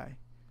homeless guy,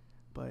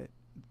 but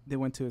they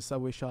went to a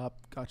Subway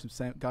shop, got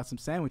some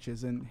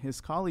sandwiches, and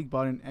his colleague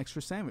bought an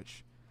extra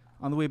sandwich.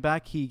 On the way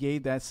back, he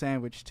gave that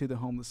sandwich to the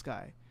homeless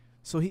guy.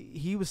 So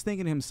he was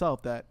thinking to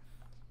himself that,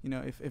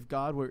 if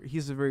God were,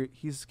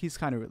 he's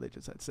kind of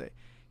religious, I'd say.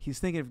 He's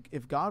thinking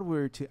if God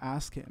were to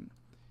ask him,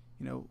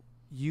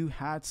 you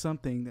had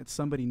something that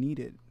somebody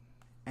needed,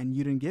 and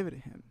you didn't give it to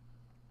him,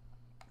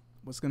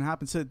 what's going to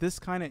happen? So this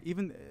kind of,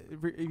 even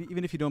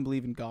if you don't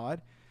believe in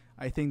God,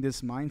 I think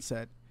this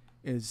mindset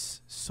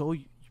is so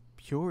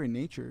pure in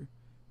nature.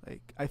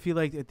 Like, I feel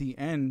like at the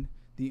end,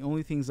 the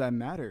only things that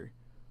matter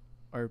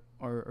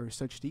are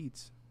such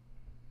deeds.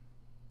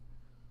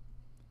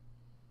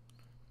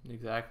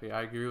 Exactly,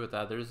 I agree with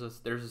that. There's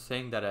a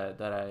saying that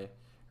I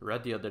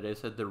read the other day. It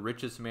said the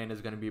richest man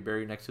is going to be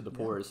buried next to the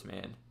poorest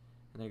man,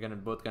 and they're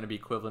both going to be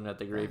equivalent at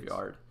the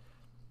graveyard.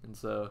 And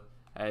so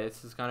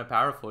it's just kind of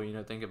powerful,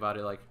 think about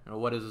it, like,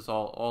 what does this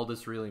all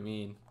this really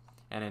mean?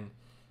 And then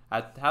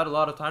I had a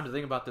lot of time to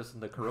think about this in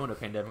the Corona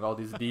pandemic, all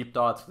these deep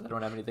thoughts, because I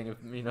don't have anything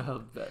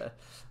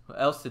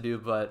else to do.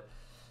 But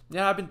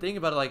yeah, I've been thinking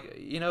about it, like,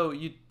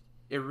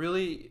 it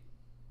really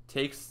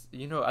takes,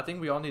 I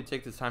think we all need to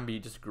take this time to be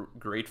just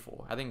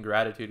grateful. I think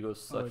gratitude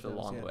goes such a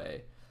long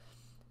way,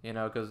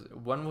 because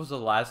when was the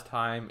last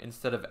time,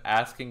 instead of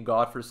asking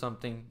God for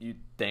something, you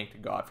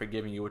thanked God for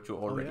giving you what you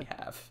already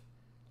have?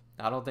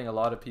 I don't think a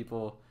lot of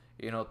people,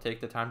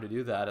 take the time to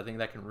do that. I think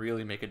that can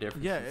really make a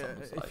difference in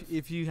someone's life.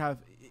 If you have,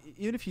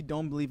 even if you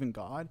don't believe in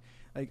God,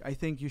 like, I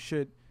think you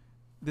should.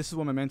 This is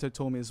what my mentor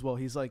told me as well.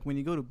 He's like, when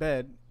you go to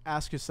bed,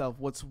 ask yourself,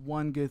 what's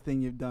one good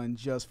thing you've done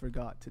just for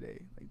God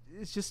today? Like,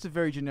 it's just a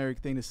very generic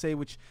thing to say,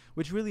 which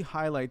really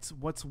highlights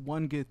what's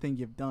one good thing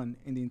you've done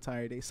in the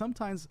entire day.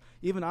 Sometimes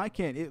even I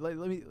can't. Let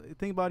me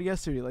think about it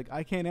yesterday. Like,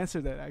 I can't answer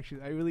that,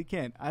 actually. I really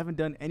can't. I haven't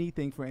done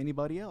anything for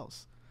anybody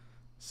else.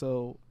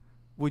 So,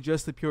 with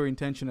just the pure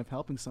intention of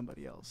helping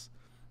somebody else.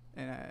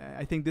 And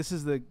I think this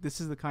is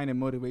the kind of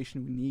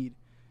motivation we need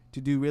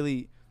to do,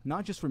 really,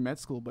 not just for med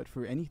school, but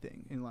for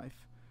anything in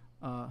life.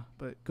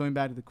 But going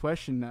back to the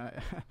question,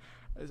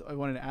 I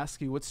wanted to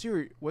ask you, what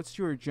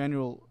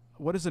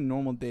does a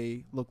normal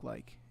day look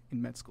like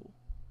in med school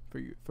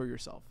for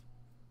yourself?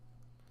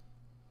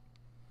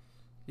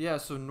 Yeah,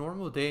 so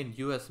normal day in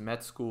U.S.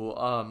 med school.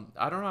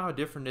 I don't know how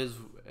different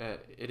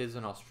it is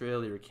in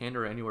Australia or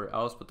Canada or anywhere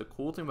else, but the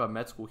cool thing about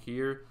med school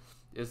here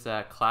is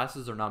that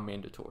classes are not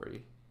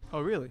mandatory.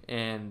 Oh, really?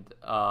 And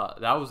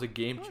that was a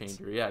game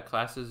changer. Yeah,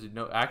 classes.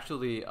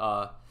 Actually,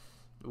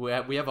 we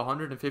have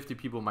 150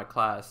 people in my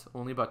class.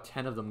 Only about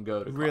 10 of them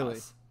go to class. Really?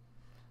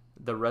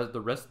 The rest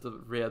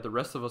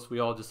of us, we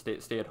all just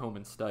stay at home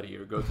and study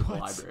or go to the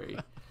library.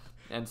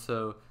 And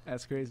so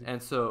that's crazy.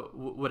 And so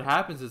what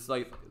happens is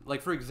like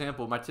for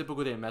example, my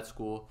typical day in med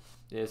school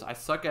is I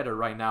suck at it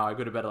right now. I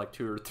go to bed at like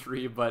 2 or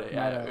 3, but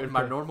in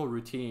my normal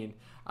routine,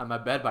 I'm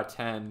at bed by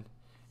 10,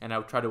 and I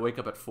would try to wake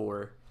up at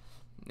 4.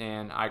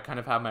 And I kind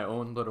of have my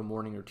own little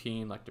morning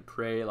routine, like to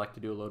pray, like to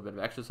do a little bit of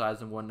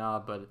exercise and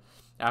whatnot. But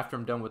after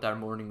I'm done with that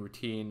morning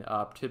routine,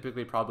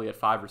 typically probably at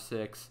 5 or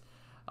 6,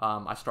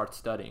 I start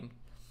studying.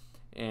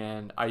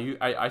 And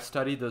I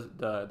study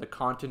the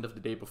content of the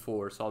day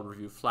before, so I'll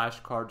review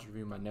flashcards,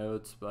 review my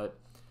notes, but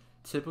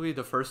typically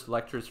the first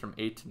lecture is from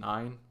 8 to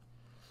 9,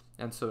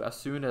 and so as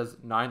soon as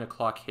 9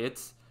 o'clock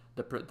hits,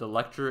 the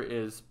lecture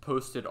is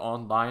posted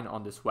online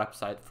on this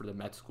website for the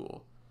med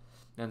school.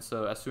 And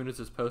so as soon as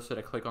it's posted,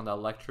 I click on that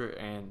lecture,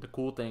 and the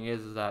cool thing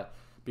is that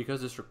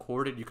because it's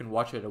recorded, you can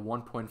watch it at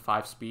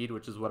 1.5 speed,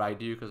 which is what I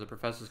do because the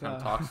professor's going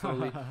to talk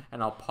slowly,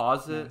 and I'll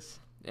pause it, nice.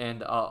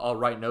 And I'll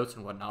write notes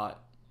and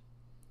whatnot.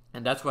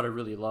 And that's what I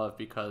really love,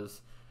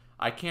 because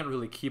I can't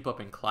really keep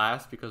up in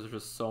class because there's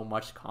just so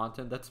much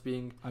content that's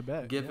being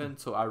given. Yeah.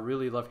 So I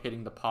really love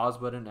hitting the pause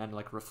button and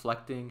like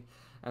reflecting.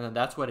 And then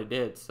that's what I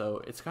did.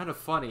 So it's kind of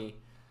funny.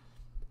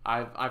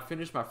 I've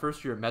finished my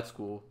first year of med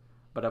school,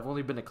 but I've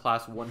only been to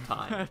class one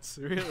time. That's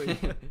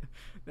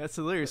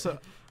hilarious. So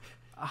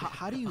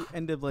how do you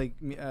end up like,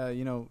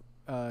 networking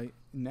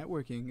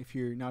if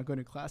you're not going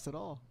to class at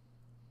all?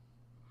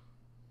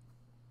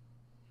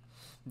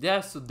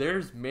 Yeah, so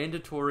there's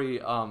mandatory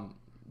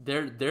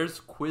there's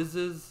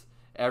quizzes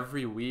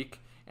every week,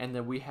 and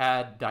then we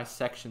had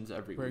dissections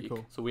every week.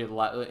 Cool. So we had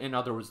in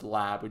other words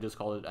lab, we just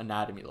call it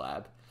anatomy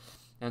lab.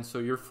 And so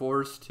you're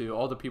forced to,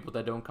 all the people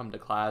that don't come to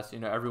class,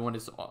 everyone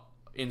is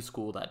in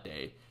school that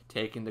day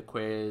taking the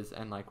quiz,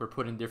 and like we're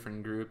put in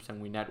different groups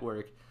and we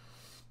network.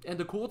 And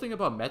the cool thing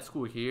about med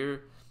school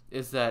here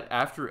is that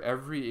after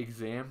every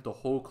exam, the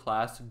whole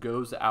class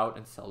goes out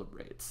and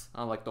celebrates.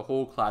 Like the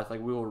whole class,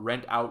 like we will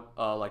rent out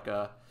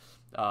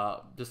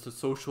just a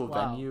social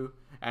venue,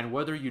 and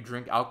whether you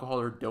drink alcohol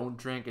or don't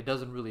drink, it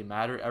doesn't really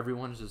matter.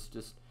 Everyone's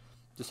just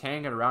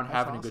hanging around,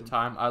 having a good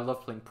time. I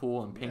love playing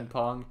pool and ping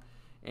pong,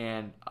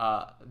 and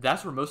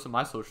that's where most of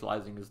my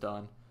socializing is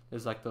done.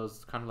 Is like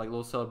those kind of like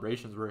little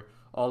celebrations where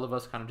all of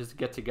us kind of just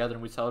get together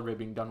and we celebrate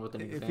being done with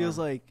an exam. It feels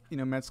like,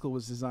 med school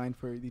was designed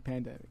for the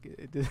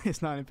pandemic.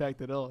 It's not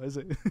impact at all, is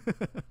it?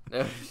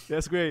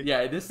 That's great.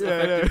 Yeah, this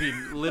affected me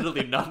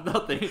literally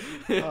nothing.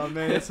 Oh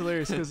man, that's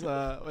hilarious. Because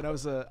when I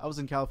was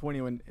in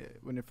California when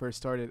it first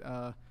started.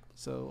 All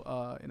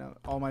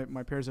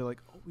my parents are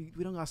like, oh,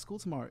 we don't got school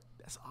tomorrow.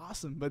 That's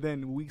awesome. But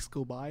then weeks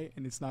go by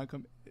and it's not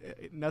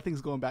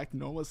nothing's going back to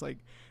normal. It's like,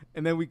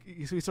 and then we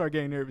start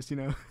getting nervous.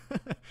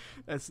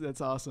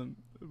 That's awesome.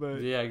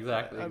 But yeah,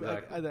 exactly.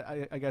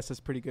 I guess that's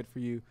pretty good for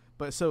you.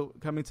 But so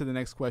coming to the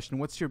next question,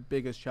 what's your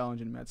biggest challenge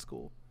in med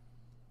school?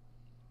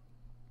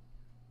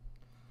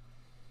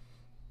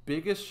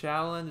 Biggest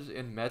challenge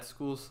in med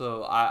school.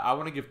 So I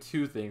want to give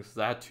two things, because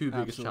I had two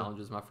biggest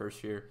challenges my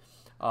first year.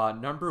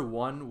 Number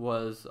one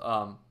was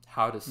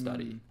how to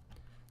study.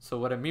 So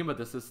what I mean by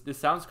this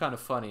sounds kind of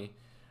funny.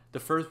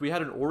 We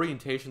had an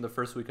orientation the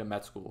first week of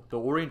med school. The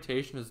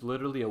orientation is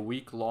literally a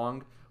week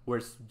long, where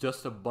it's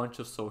just a bunch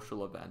of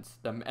social events.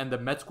 And the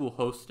med school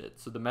hosted.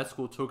 So the med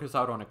school took us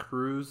out on a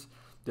cruise.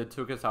 They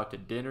took us out to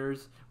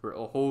dinners where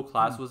a whole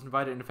class was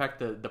invited. In fact,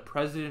 the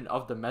president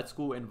of the med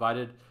school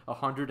invited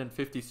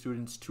 150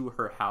 students to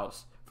her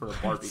house for a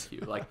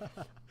barbecue. Like,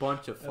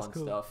 bunch of fun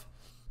stuff.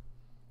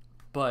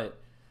 But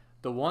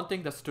the one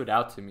thing that stood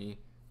out to me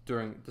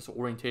during this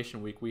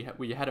orientation week,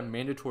 we had a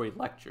mandatory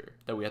lecture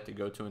that we had to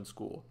go to in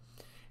school.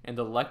 And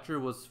the lecture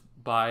was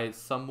by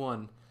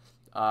someone,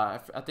 I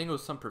think it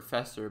was some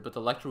professor, but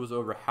the lecture was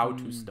over how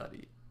to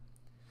study.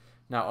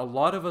 Now, a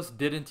lot of us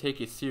didn't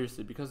take it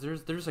seriously because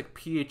there's like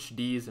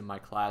PhDs in my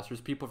class.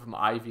 There's people from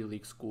Ivy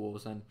League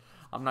schools, and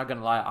I'm not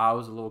gonna lie, I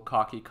was a little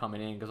cocky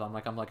coming in because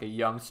I'm like a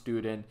young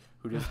student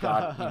who just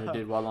got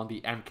did well on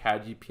the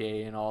MCAT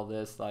GPA and all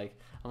this. Like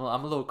I'm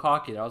a little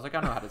cocky. I was like,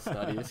 I know how to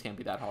study. This can't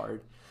be that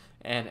hard.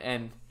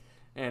 And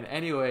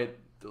anyway,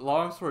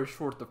 long story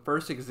short, the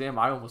first exam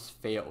I almost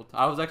failed.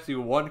 I was actually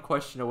one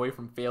question away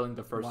from failing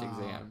the first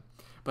exam,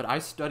 but I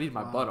studied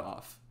my butt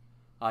off.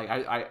 Like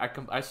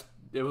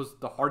it was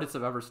the hardest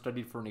I've ever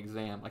studied for an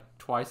exam, like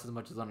twice as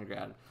much as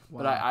undergrad.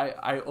 Wow. But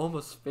I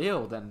almost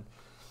failed, and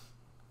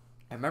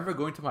I remember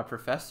going to my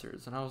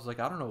professors, and I was like,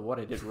 I don't know what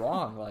I did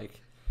wrong,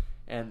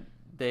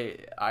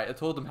 I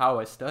told them how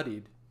I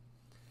studied,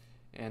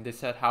 and they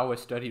said how I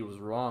studied was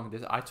wrong.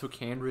 I took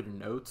handwritten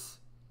notes.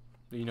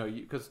 You know,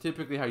 because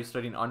typically how you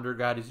study in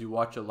undergrad is you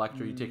watch a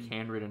lecture, you take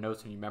handwritten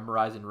notes, and you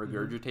memorize and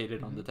regurgitate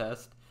it on the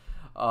test.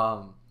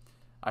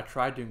 I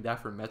tried doing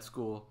that for med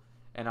school,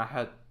 and I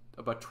had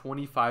about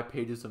 25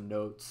 pages of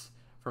notes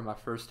for my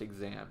first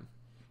exam.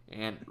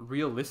 And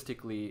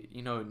realistically,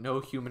 you know, no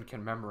human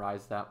can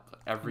memorize that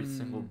every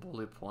single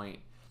bullet point.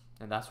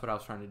 And that's what I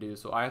was trying to do.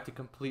 So I had to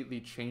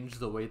completely change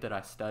the way that I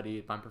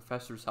studied. My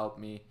professors helped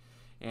me,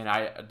 and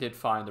I did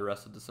fine the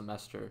rest of the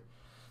semester.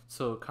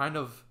 So kind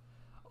of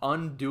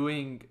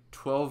undoing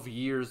 12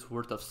 years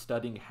worth of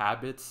studying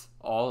habits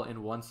all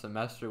in one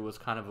semester was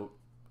kind of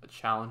a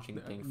challenging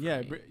thing for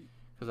me,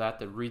 because I had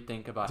to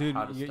rethink about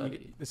how to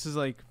study. This is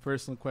like a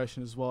personal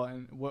question as well.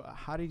 And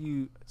how do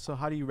you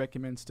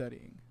recommend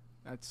studying?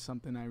 That's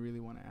something I really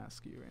want to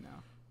ask you right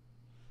now.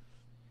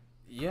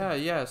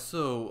 Yeah.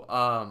 So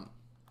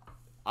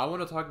I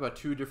want to talk about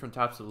two different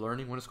types of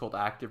learning. One is called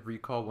active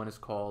recall. One is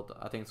called,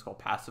 I think it's called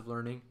passive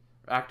learning.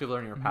 Active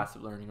learning or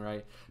passive learning,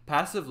 right?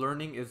 Passive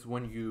learning is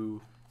when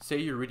you say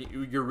you're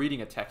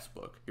reading a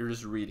textbook. You're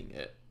just reading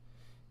it.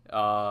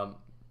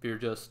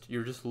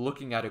 You're just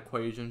looking at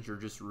equations. You're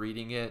just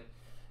reading it,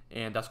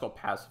 and that's called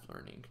passive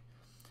learning.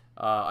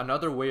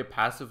 Another way of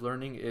passive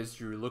learning is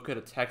you look at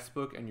a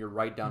textbook and you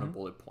write down a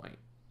bullet point.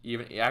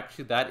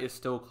 Actually, that is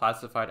still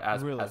classified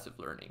as passive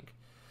learning.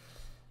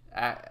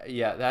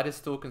 That is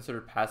still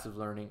considered passive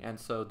learning. And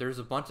so there's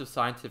a bunch of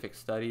scientific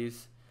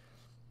studies.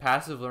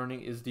 Passive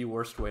learning is the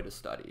worst way to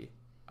study.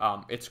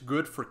 It's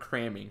good for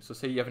cramming. So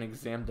say you have an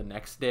exam the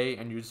next day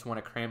and you just want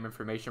to cram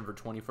information for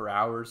 24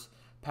 hours.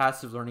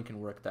 Passive learning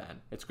can work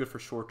then. It's good for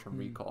short-term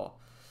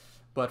recall.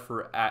 But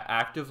for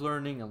active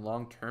learning and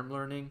long-term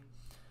learning,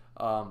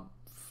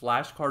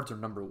 flashcards are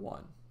number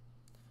one.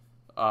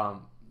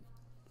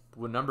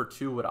 Number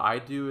two, what I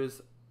do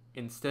is,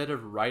 instead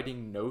of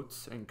writing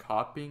notes and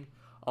copying,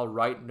 I'll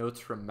write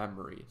notes from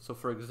memory. So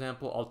for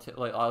example,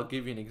 I'll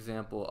give you an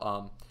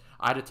example.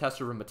 I had a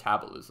test over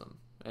metabolism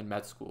in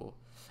med school.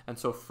 And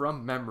so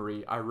from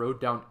memory, I wrote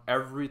down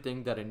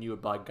everything that I knew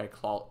about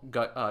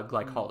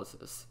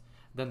glycolysis.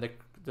 Then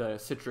the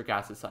citric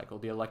acid cycle,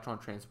 the electron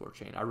transport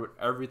chain. I wrote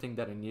everything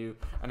that I knew,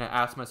 and I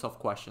asked myself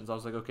questions. I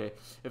was like, okay,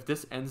 if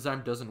this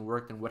enzyme doesn't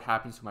work, then what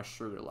happens to my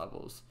sugar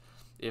levels?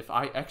 If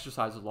I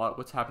exercise a lot,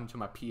 what's happening to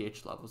my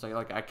pH levels?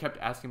 I kept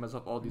asking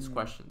myself all these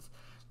questions.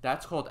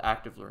 That's called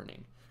active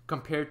learning,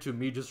 compared to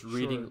me just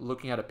reading,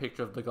 looking at a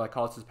picture of the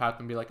glycolysis pathway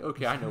and be like,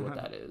 okay, I know what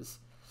that is.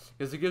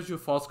 Because it gives you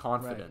false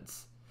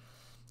confidence. Right.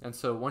 And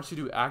so once you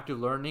do active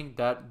learning,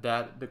 that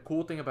the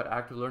cool thing about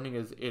active learning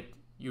is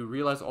you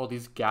realize all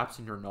these gaps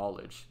in your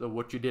knowledge,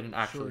 what you didn't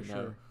actually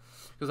know.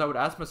 Because I would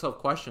ask myself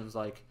questions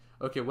like,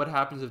 okay, what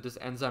happens if this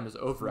enzyme is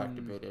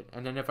overactivated?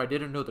 And then if I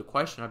didn't know the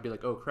question, I'd be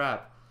like, oh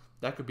crap,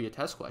 that could be a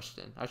test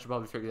question. I should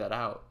probably figure that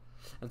out.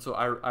 And so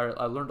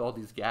I learned all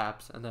these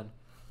gaps. And then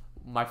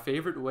my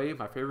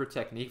favorite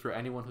technique for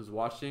anyone who's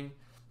watching,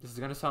 this is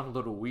going to sound a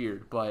little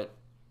weird, but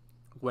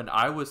when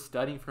I was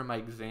studying for my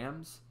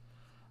exams,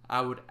 I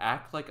would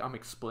act like I'm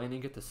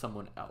explaining it to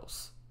someone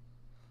else.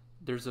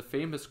 There's a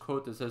famous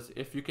quote that says,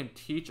 if you can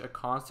teach a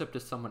concept to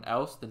someone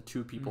else, then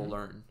two people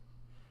learn.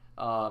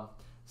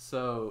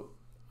 So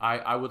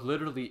I would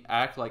literally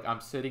act like I'm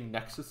sitting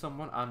next to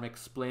someone. I'm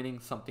explaining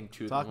something to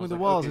them. Talking with the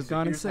walls has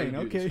gone insane.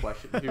 Okay.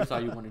 Here's how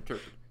you want to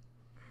interpret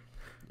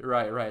it.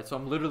 Right. So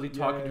I'm literally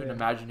talking to an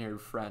imaginary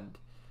friend.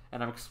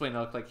 And I'm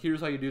explaining, like,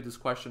 here's how you do this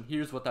question.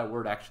 Here's what that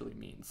word actually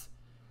means.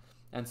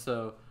 And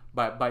so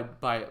by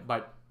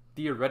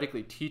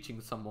theoretically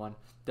teaching someone,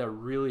 that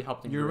really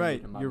helped me. You're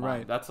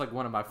right. That's like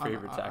one of my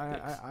favorite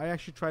tactics. I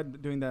actually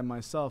tried doing that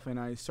myself, and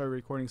I started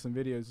recording some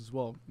videos as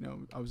well. You know,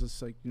 I was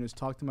just like, just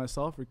talk to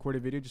myself, record a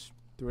video, just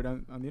throw it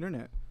on the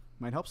internet.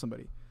 Might help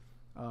somebody.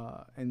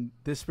 And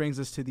this brings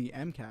us to the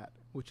MCAT,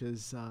 which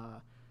is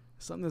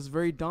something that's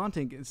very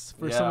daunting. It's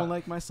for someone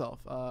like myself.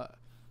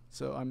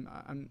 So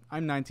I'm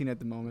 19 at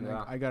the moment.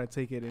 Yeah. I gotta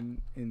take it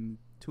in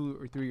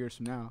 2 or 3 years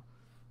from now,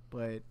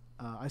 but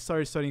I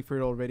started studying for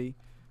it already.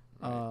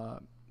 Right.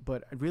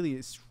 But really,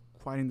 it's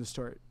quite in the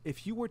start.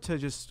 If you were to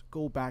just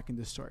go back in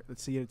the start,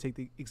 let's say you had to take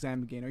the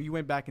exam again, or you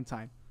went back in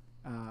time,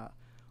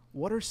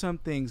 what are some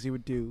things you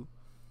would do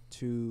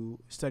to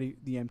study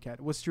the MCAT?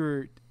 What's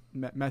your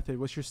method?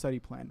 What's your study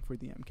plan for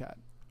the MCAT?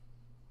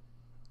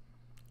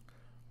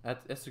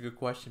 That's a good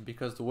question,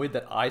 because the way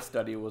that I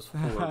study was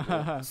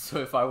horrible.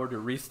 So if I were to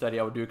restudy,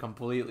 I would do it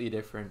completely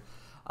different.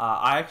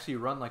 I actually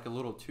run like a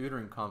little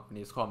tutoring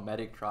company. It's called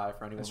Medic Try,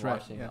 for anyone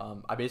watching. Yeah.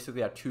 I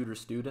basically have tutor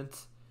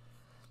students,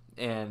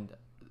 and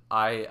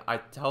I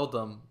tell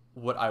them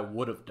what I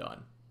would have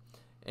done.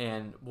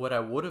 And what I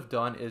would have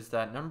done is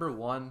that, number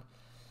one,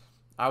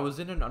 I was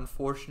in an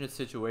unfortunate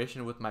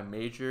situation with my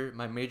major.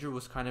 My major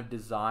was kind of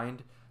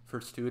designed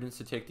for students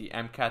to take the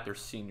MCAT their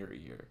senior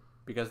year,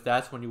 because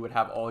that's when you would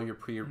have all your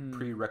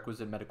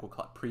prerequisite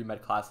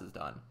pre-med classes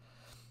done.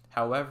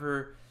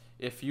 However,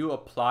 if you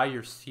apply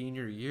your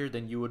senior year,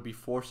 then you would be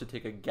forced to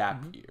take a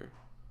gap year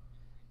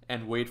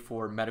and wait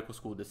for medical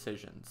school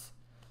decisions.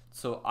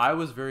 So I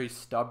was very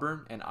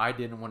stubborn, and I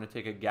didn't want to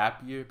take a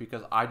gap year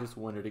because I just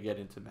wanted to get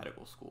into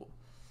medical school.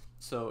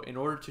 So in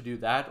order to do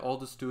that, all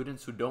the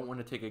students who don't want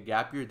to take a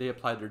gap year, they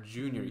apply their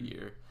junior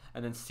year,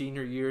 and then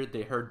senior year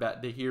they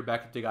hear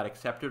back if they got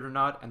accepted or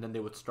not, and then they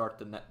would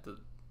start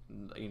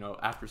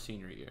after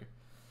senior year.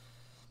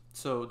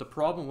 So the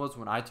problem was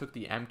when I took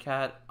the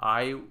MCAT,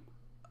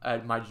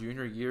 at my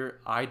junior year,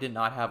 I did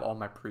not have all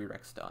my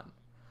prereqs done.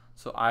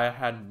 So I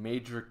had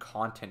major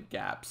content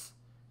gaps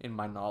in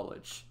my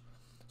knowledge.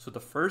 So the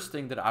first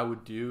thing that I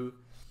would do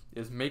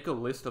is make a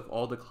list of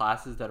all the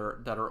classes that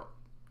are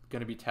going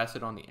to be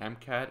tested on the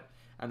MCAT,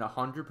 and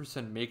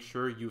 100% make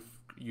sure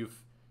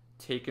you've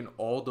taken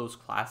all those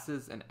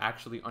classes and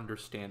actually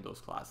understand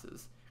those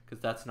classes,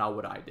 because that's not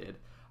what I did.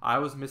 I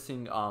was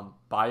missing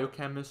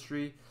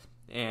biochemistry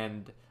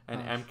and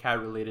an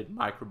MCAT related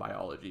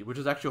microbiology, which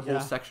is actually a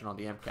whole section on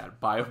the MCAT,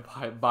 bio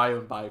and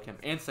biochem,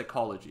 and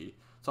psychology.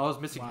 So I was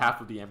missing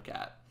half of the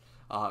MCAT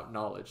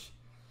knowledge.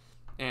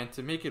 And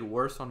to make it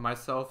worse on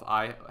myself,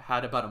 I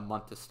had about a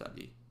month to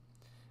study,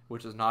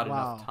 which is not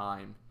enough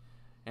time.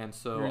 And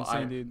so You're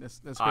insane, dude. That's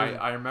crazy.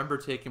 I remember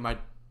taking my...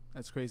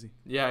 That's crazy.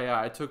 Yeah,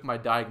 I took my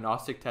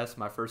diagnostic test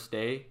my first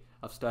day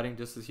of studying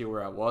just to see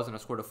where I was, and I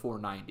scored a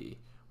 490,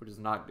 which is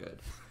not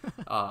good.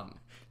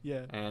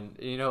 Yeah. And,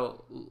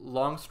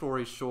 long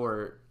story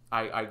short,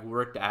 I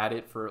worked at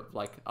it for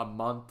like a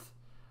month.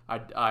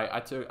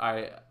 I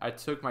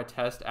took my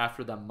test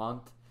after that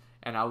month,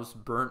 and I was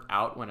burnt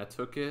out when I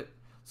took it.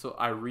 So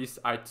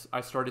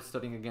I started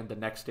studying again the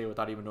next day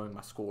without even knowing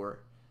my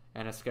score,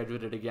 and I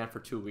scheduled it again for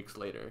 2 weeks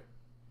later.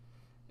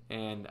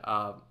 And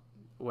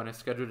when I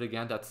scheduled it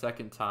again that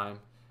second time,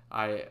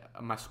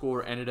 my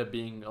score ended up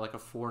being like a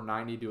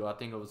 490 to, I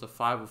think it was a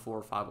 504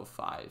 or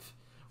 505,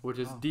 which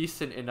is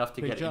decent enough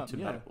to get into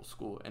medical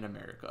school in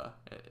America.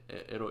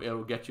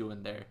 It'll get you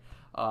in there.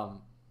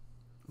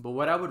 But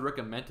what I would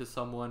recommend to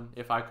someone,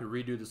 if I could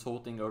redo this whole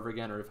thing over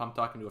again, or if I'm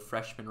talking to a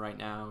freshman right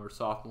now or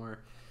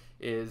sophomore,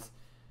 is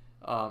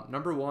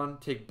number one,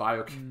 take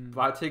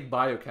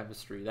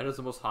biochemistry. That is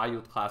the most high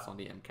yield class on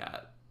the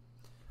MCAT.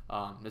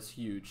 That's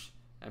huge.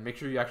 And make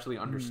sure you actually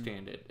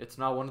understand it. It's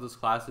not one of those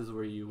classes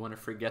where you want to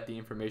forget the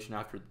information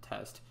after the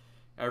test.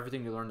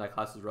 Everything you learn in that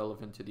class is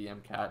relevant to the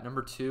MCAT.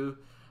 Number two,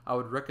 I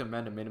would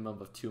recommend a minimum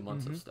of 2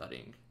 months of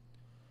studying.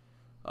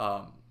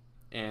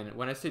 And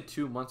when I say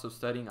 2 months of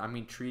studying, I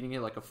mean treating it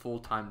like a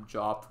full-time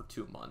job for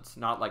 2 months.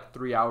 Not like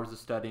 3 hours of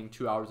studying,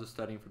 2 hours of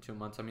studying for 2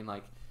 months. I mean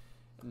like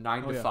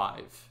 9 to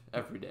 5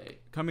 every day.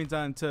 Coming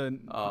down to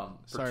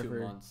for 2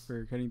 months.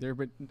 For cutting there,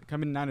 but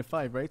coming 9 to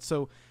 5, right?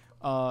 So,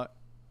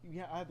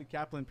 I have the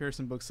Kaplan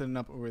Pearson book sitting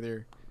up over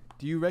there.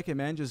 Do you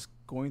recommend just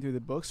going through the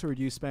books, or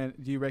do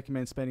you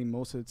recommend spending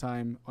most of the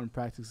time on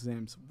practice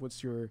exams?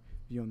 What's your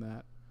view on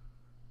that?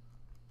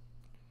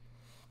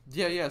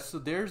 Yeah. So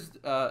there's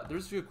a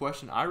good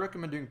question. I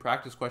recommend doing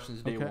practice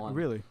questions day one.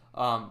 Really?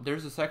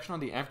 There's a section on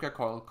the MCAT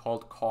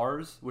called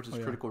CARS, which is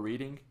critical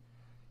reading.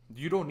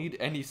 You don't need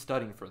any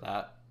studying for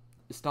that.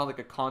 It's not like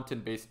a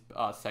content-based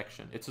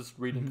section. It's just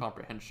reading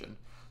comprehension.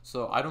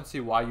 So I don't see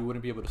why you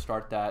wouldn't be able to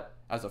start that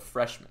as a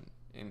freshman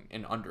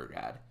in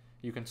undergrad.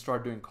 You can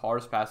start doing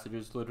CARS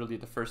passages literally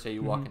the first day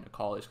you walk into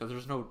college, because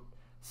there's no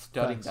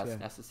studying that's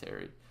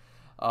necessary.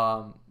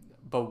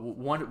 But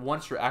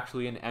once you're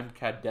actually in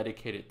MCAT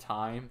dedicated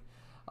time,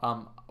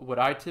 what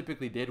I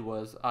typically did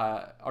was,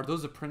 are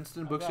those the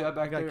Princeton books you have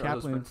back there? I got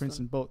Kaplan and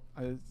Princeton both.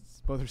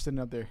 Both are sitting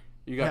up there.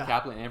 You got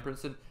Kaplan and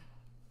Princeton.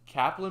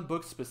 Kaplan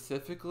books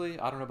specifically,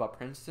 I don't know about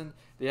Princeton,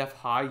 they have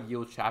high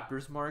yield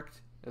chapters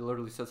marked. It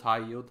literally says high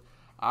yield.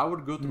 I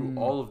would go through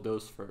all of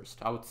those first.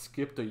 I would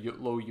skip the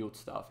low yield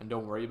stuff and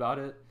don't worry about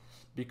it,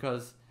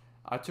 because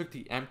I took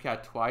the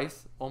MCAT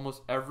twice.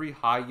 Almost every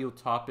high yield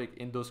topic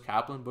in those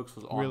Kaplan books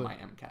was on my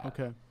MCAT.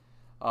 Okay.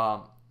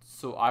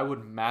 So I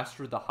would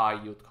master the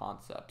high yield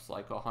concepts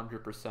like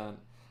 100%,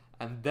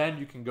 and then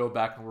you can go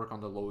back and work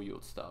on the low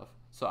yield stuff.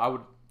 So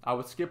I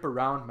would skip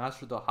around,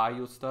 master the high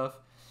yield stuff.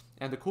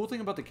 And the cool thing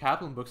about the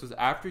Kaplan books is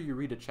after you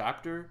read a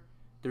chapter,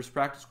 there's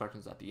practice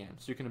questions at the end,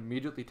 so you can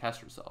immediately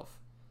test yourself.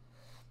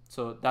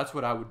 So that's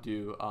what I would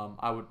do.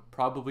 I would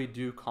probably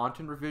do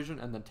content revision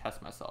and then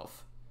test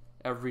myself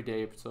every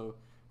day. So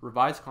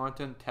revise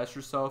content, test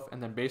yourself,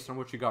 and then based on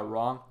what you got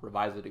wrong,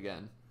 revise it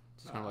again.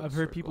 Kind of like I've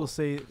heard people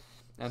say...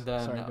 And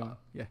then... Sorry, go on.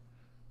 Yeah.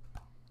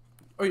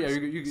 Oh, yeah.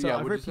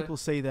 I've heard people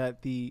say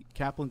that the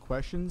Kaplan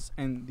questions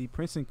and the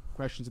Princeton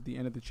questions at the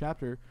end of the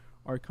chapter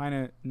are kind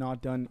of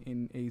not done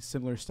in a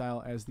similar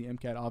style as the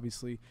MCAT,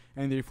 obviously,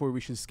 and therefore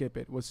we should skip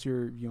it. What's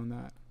your view on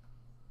that?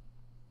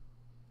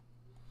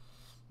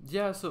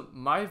 Yeah, so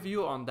my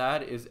view on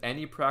that is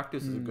any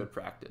practice is a good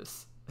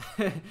practice.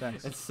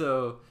 Thanks. And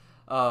so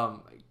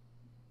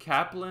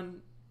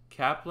Kaplan,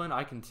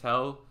 I can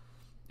tell,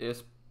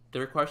 is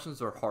their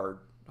questions are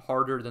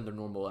harder than the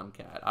normal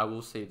MCAT. I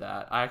will say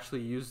that. I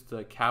actually used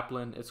the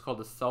Kaplan, it's called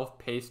the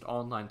self-paced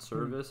online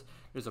service.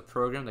 There's a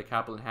program that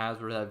Kaplan has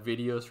where they have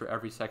videos for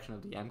every section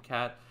of the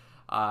MCAT.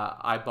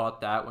 I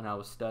bought that when I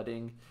was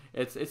studying.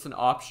 It's an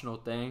optional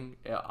thing.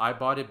 I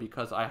bought it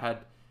because I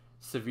had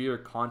severe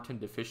content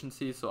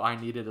deficiency, so I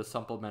needed a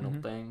supplemental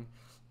thing.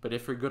 But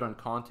if you're good on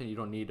content, you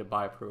don't need to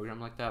buy a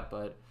program like that.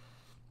 But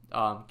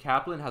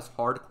Kaplan has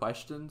hard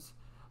questions,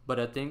 but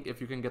I think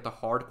if you can get the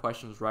hard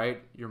questions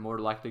right, you're more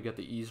likely to get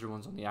the easier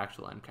ones on the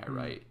actual MCAT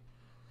right.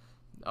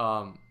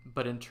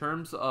 But in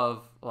terms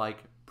of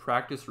like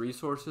practice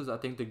resources, I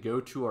think the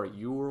go-to are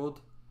UWorld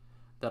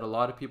that a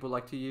lot of people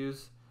like to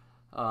use.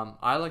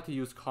 I like to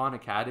use Khan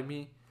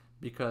Academy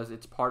because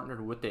it's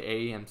partnered with the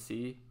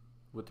AAMC,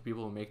 with the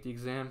people who make the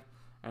exam.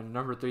 And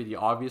number 3, the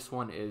obvious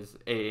one is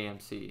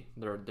AAMC.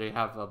 They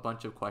have a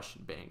bunch of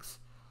question banks.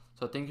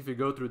 So I think if you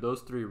go through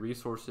those 3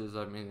 resources,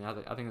 I mean, I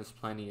think there's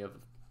plenty of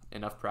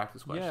enough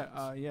practice questions.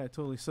 Yeah,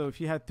 totally. So if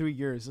you had 3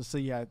 years, let's say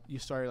you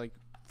started like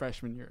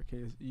freshman year,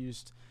 okay,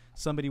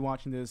 somebody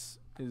watching this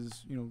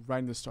is, right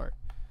in the start.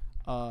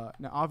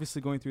 Now,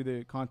 obviously going through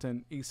the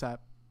content ASAP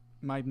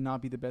might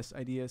not be the best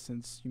idea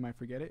since you might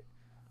forget it.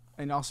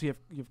 And also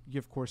you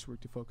have coursework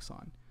to focus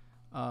on.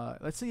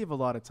 Let's say you have a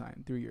lot of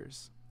time, 3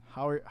 years.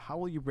 How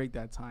will you break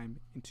that time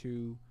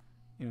into,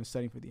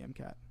 studying for the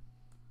MCAT?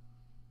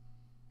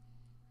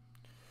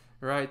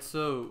 Right.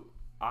 So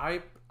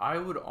I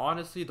would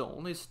honestly, the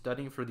only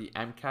studying for the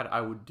MCAT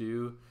I would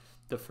do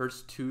the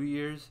first 2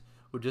 years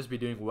would just be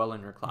doing well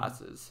in your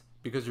classes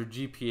because your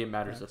GPA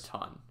matters a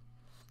ton.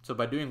 So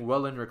by doing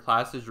well in your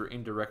classes, you're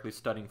indirectly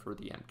studying for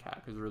the MCAT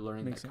because you're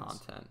learning that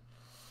content.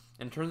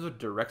 In terms of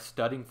direct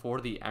studying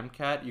for the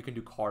MCAT, you can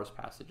do CARS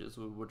passages,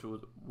 which is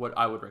what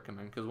I would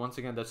recommend because once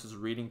again, that's just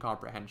reading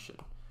comprehension.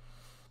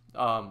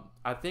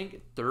 I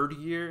think third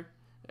year,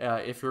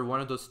 if you're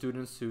one of those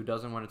students who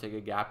doesn't want to take a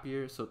gap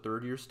year, so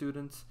third year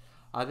students,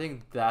 I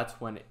think that's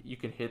when you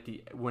can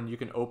when you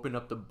can open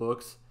up the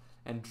books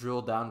and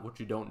drill down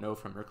what you don't know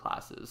from your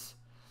classes.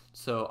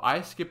 So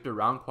I skipped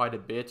around quite a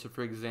bit. So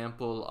for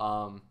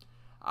example,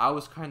 I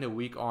was kind of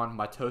weak on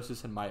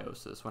mitosis and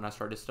meiosis when I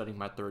started studying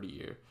my third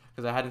year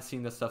because I hadn't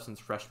seen this stuff since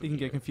freshman year. It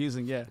can get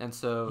confusing, yeah. And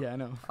so yeah, I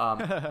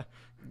know.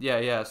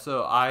 yeah.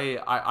 So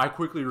I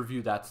quickly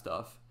reviewed that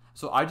stuff.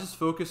 So I just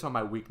focus on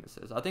my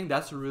weaknesses. I think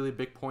that's a really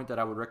big point that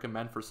I would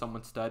recommend for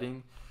someone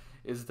studying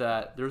is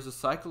that there's a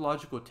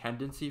psychological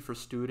tendency for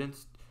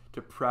students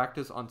to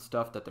practice on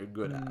stuff that they're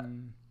good at,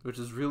 which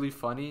is really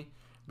funny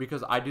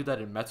because I do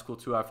that in med school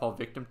too. I fall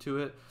victim to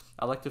it.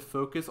 I like to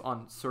focus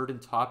on certain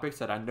topics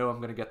that I know I'm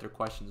going to get their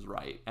questions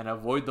right and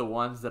avoid the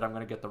ones that I'm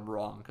going to get them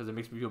wrong because it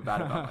makes me feel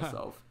bad about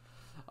myself.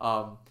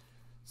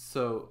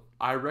 So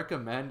I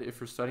recommend if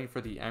you're studying for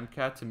the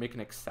MCAT to make an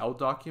Excel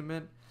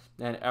document,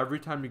 and every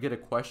time you get a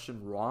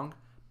question wrong,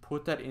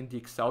 put that in the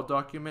Excel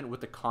document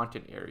with the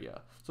content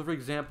area. So for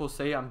example,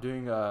 say I'm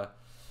doing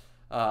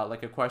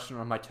like a question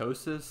on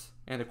mitosis,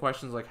 and the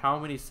question is like, how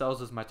many cells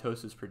does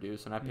mitosis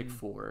produce? And I pick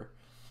 4.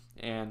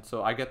 And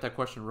so I get that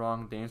question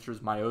wrong. The answer is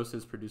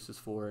meiosis produces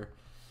 4.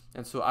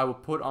 And so I will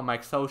put on my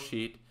Excel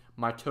sheet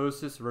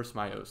mitosis versus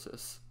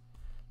meiosis.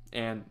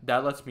 And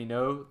that lets me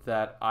know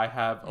that I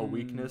have a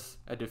weakness,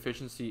 a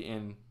deficiency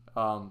in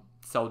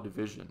cell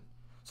division.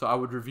 So I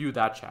would review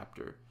that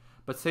chapter.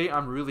 But say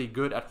I'm really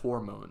good at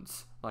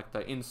hormones, like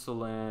the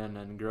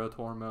insulin and growth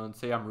hormones.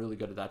 Say I'm really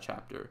good at that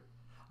chapter.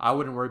 I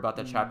wouldn't worry about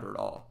that chapter at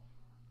all.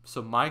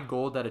 So my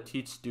goal that I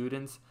teach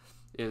students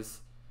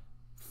is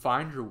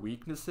find your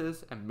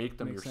weaknesses and make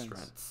them your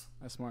strengths.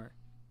 That's smart.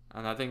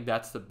 And I think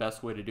that's the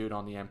best way to do it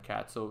on the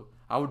MCAT. So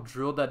I would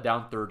drill that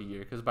down third year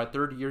because by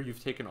third year,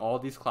 you've taken all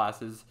these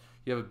classes.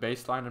 You have a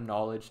baseline of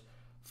knowledge.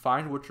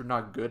 Find what you're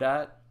not good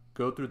at.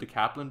 Go through the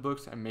Kaplan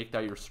books and make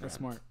that your strength. That's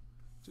smart.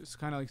 Just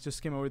kind of like just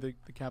skim over the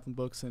Kaplan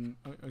books and,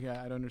 okay,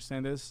 I don't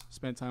understand this.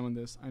 Spend time on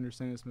this. I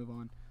understand this. Move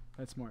on.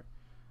 That's smart.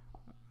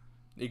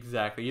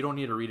 Exactly. You don't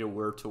need to read it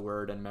word to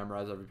word and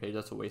memorize every page.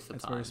 That's a waste of time.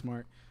 That's very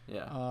smart.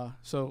 Yeah.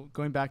 So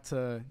going back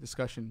to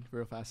discussion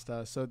real fast.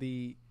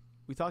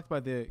 We talked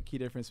about the key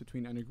difference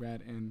between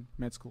undergrad and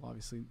med school,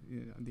 obviously,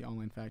 the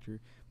online factor.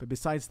 But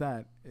besides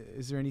that,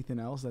 is there anything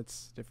else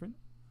that's different?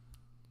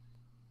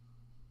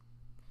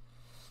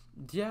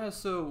 Yeah,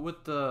 so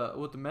with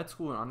the med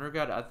school and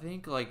undergrad, I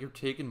think like you're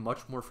taken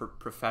much more for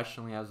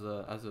professionally as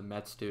a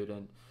med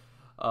student.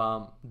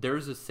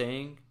 There's a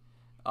saying,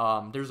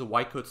 there's a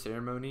white coat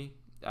ceremony.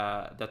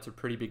 That's a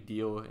pretty big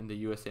deal in the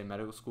USA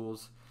medical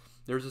schools.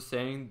 There's a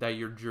saying that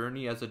your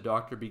journey as a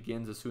doctor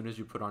begins as soon as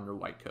you put on your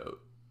white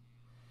coat.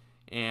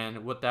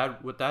 And what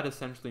that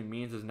essentially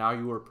means is now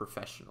you are a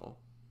professional.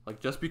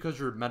 Like just because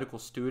you're a medical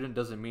student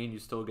doesn't mean you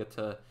still get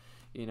to,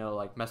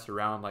 like mess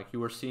around. Like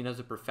you are seen as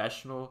a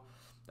professional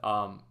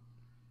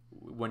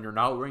when you're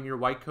not wearing your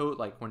white coat,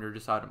 like when you're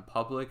just out in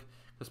public,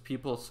 because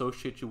people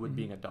associate you with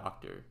being a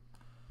doctor.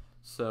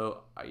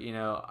 So,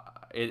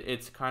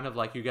 it's kind of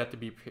like you got to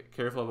be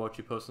careful about what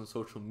you post on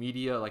social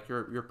media. Like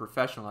you're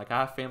professional. Like I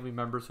have family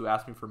members who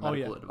ask me for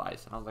medical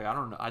advice, and I was like, I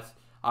don't know.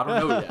 I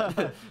don't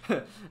know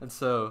yet. And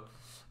so,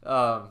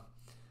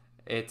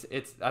 it's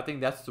I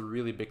think that's the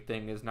really big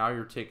thing, is now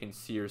you're taken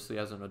seriously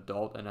as an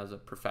adult and as a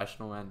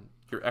professional, and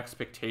your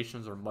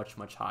expectations are much,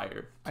 much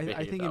higher. I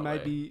think it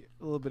might be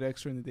a little bit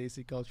extra in the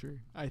Desi culture.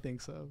 I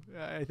think so.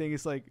 I think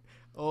it's like,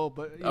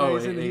 but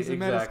he's in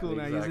medical school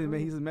now. Exactly.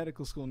 He's in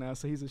medical school now,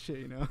 so he's a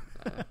shit,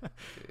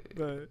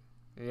 But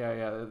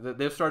yeah,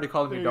 they've started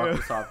calling me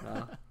Dr. Sop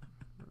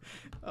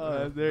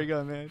now. There you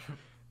go, man.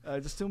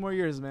 Just 2 more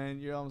years, man.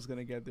 You're almost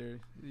gonna get there.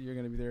 You're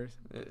gonna be there.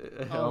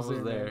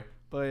 Almost there.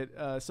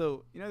 But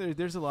so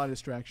there's a lot of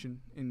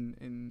distraction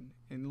in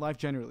life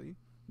generally,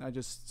 not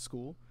just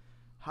school.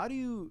 How do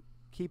you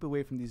keep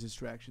away from these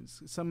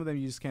distractions? Some of them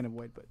you just can't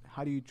avoid, but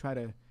how do you try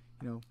to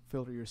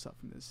filter yourself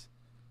from this?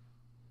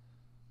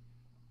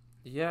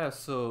 Yeah,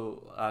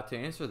 so to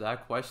answer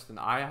that question,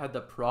 I had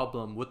the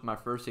problem with my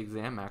first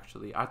exam,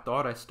 actually. I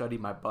thought I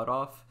studied my butt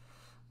off,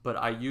 but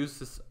I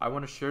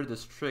want to share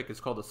this trick. It's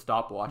called a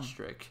stopwatch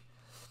trick.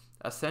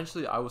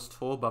 Essentially, I was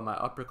told by my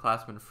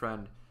upperclassman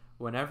friend,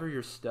 whenever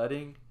you're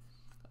studying,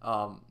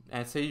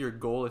 and say your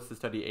goal is to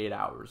study 8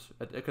 hours,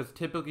 because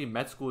typically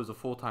med school is a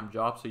full-time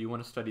job, so you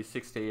want to study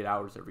 6 to 8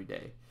 hours every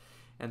day.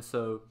 And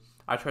so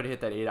I try to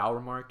hit that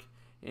 8-hour mark,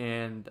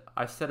 and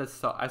I set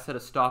a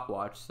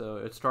stopwatch. So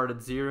it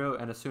started 0,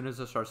 and as soon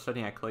as I start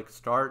studying, I click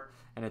start,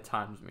 and it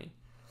times me.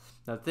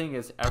 Now, the thing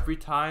is, every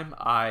time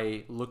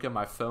I look at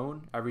my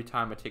phone, every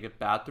time I take a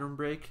bathroom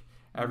break,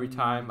 every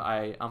time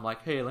I'm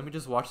like, hey, let me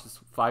just watch this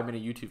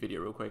 5-minute YouTube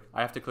video real quick,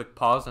 I have to click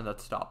pause and that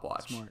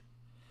stopwatch. Smart.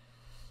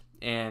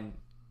 And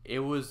it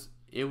was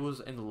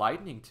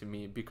enlightening to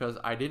me, because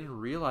I didn't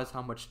realize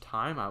how much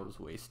time I was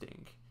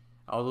wasting.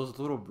 All those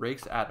little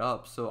breaks add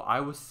up. So I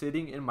was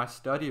sitting in my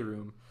study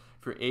room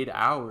for 8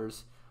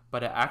 hours,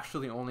 but I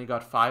actually only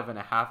got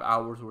 5.5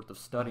 hours worth of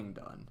studying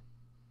done.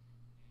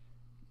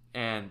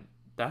 And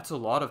that's a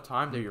lot of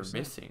time that you're 100%.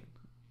 missing.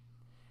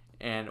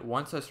 And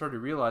once I started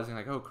realizing,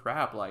 like, oh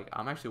crap, like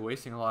I'm actually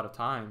wasting a lot of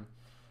time,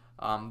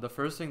 the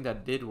first thing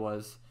that did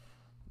was,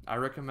 I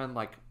recommend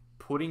like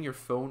putting your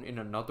phone in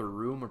another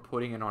room or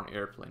putting it on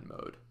airplane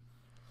mode,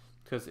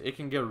 because it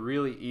can get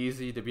really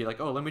easy to be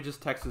like, oh, let me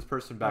just text this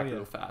person back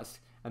real fast,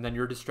 and then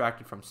you're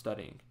distracted from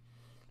studying.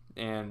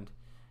 And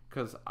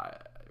because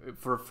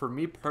for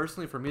me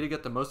personally, for me to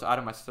get the most out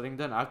of my studying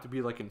done, I have to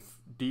be like in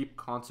deep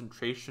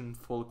concentration,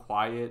 full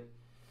quiet,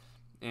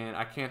 and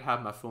I can't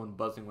have my phone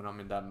buzzing when I'm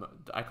in that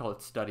I call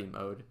it study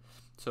mode.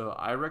 So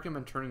I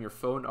recommend turning your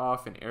phone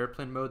off in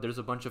airplane mode. There's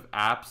a bunch of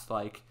apps,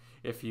 like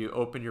if you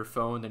open your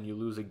phone, then you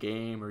lose a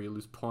game or you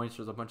lose points.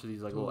 There's a bunch of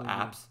these like little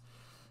apps.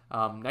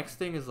 Next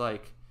thing is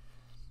like,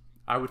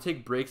 I would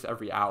take breaks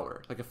every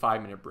hour, like a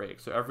 5-minute break.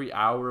 So every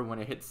hour, when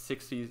it hits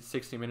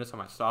 60 minutes on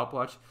my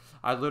stopwatch,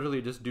 I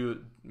literally just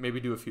do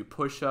a few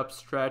push-ups,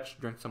 stretch,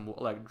 drink some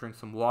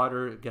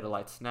water, get a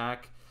light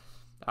snack.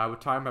 I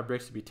would time my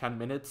breaks to be 10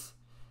 minutes,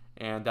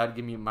 and that'd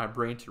give me my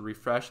brain to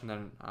refresh, and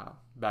then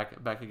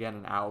back again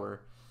an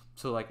hour.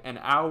 So like an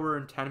hour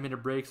and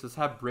 10-minute breaks. Let's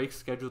have breaks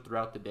scheduled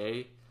throughout the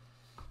day.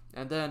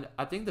 And then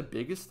I think the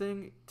biggest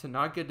thing to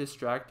not get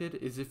distracted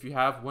is if you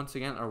have, once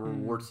again, a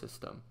reward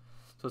system.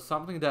 So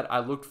something that I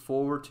looked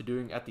forward to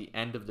doing at the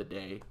end of the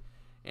day.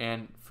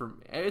 And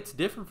it's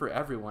different for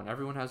everyone.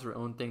 Everyone has their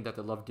own thing that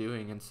they love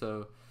doing. And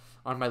so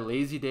on my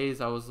lazy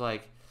days, I was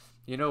like,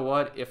 you know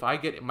what? If I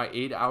get my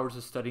 8 hours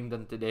of studying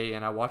done today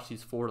and I watch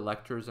these 4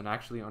 lectures and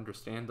actually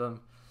understand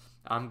them,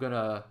 I'm going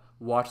to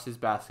watch this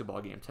basketball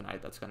game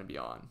tonight that's going to be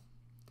on.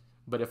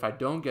 But if I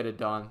don't get it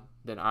done,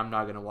 then I'm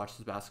not going to watch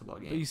this basketball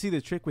game. But you see,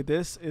 the trick with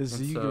this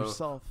is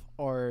yourself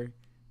are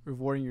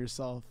rewarding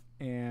yourself,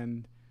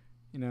 and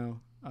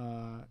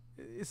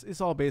it's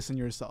all based on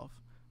yourself.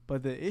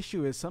 But the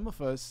issue is, some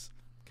of us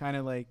kind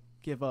of like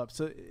give up.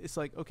 So it's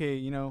like,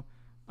 okay,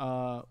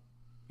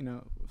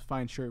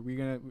 fine, sure, we're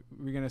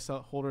gonna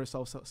hold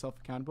ourselves self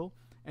accountable.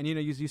 And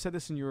you said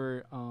this in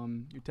your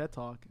TED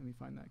talk. Let me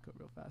find that quote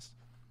real fast.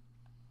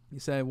 You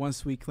said,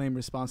 once we claim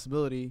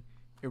responsibility,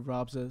 it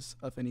robs us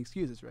of any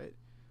excuses, right?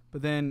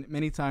 But then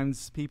many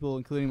times people,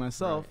 including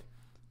myself,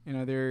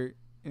 they're,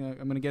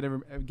 I'm going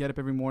to get up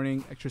every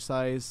morning,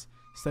 exercise,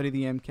 study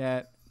the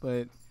MCAT,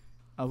 but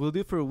we'll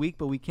do it for a week,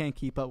 but we can't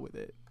keep up with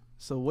it.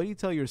 So what do you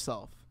tell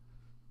yourself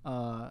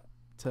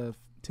to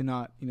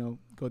not,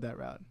 go that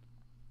route?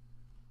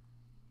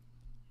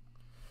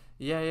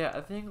 Yeah.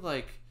 I think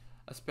like,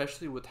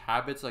 especially with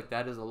habits like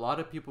that, is a lot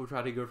of people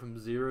try to go from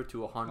 0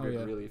 to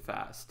 100 really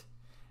fast.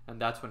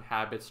 And that's when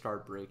habits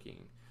start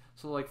breaking.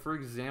 So like, for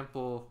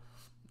example,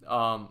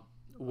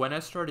 when I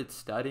started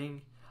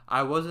studying,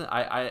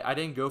 I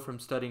didn't go from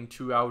studying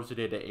 2 hours a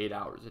day to 8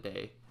 hours a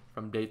day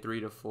from day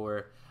 3 to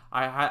 4.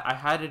 I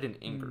had it in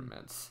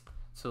increments.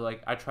 So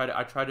like, I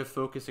try to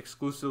focus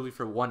exclusively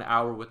for 1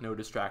 hour with no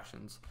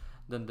distractions.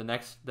 Then the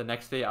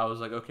next day I was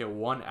like, okay,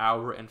 1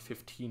 hour and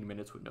 15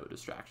 minutes with no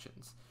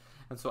distractions.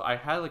 And so I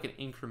had like an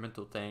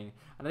incremental thing.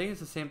 And I think it's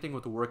the same thing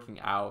with working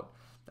out.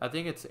 I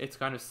think it's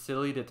kind of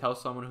silly to tell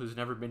someone who's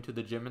never been to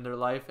the gym in their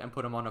life and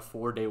put them on a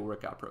 4-day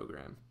workout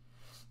program.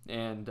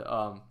 And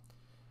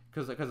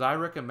because I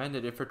recommend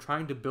it, if you're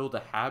trying to build a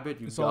habit,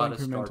 you've got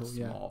to start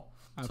small.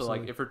 Yeah, so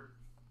like if you're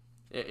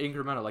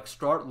incremental. Like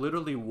start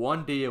literally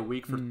 1 day a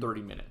week for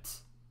 30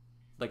 minutes,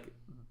 like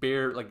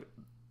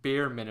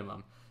bare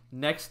minimum.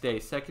 Next day,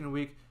 second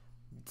week,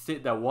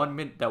 sit that 1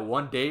 minute, that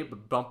 1 day,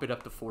 but bump it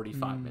up to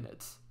 45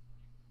 minutes,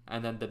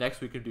 and then the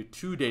next week you do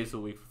 2 days a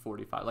week for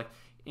 45. Like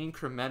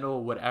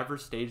incremental, whatever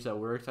stage that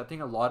works. I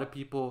think a lot of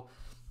people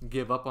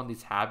give up on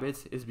these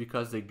habits is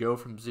because they go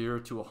from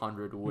 0 to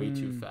 100 way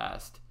too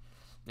fast,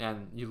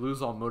 and you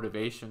lose all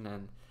motivation.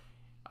 And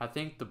I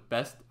think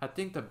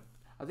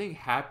I think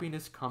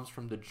happiness comes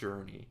from the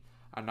journey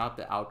and not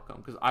the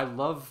outcome. Because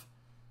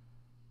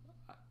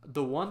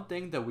the one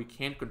thing that we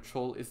can't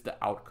control is the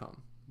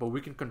outcome, but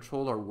we can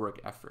control our work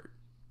effort.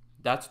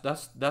 That's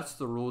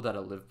the rule that I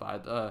live by.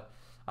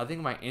 I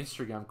think my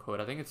Instagram quote,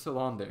 I think it's still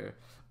on there,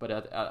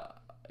 but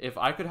if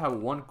I could have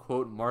one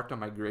quote marked on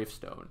my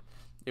gravestone,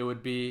 it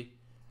would be,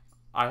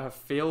 I have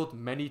failed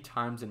many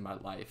times in my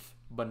life,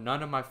 but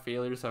none of my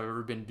failures have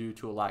ever been due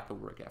to a lack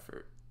of work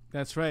effort.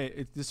 That's right.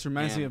 It just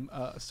reminds me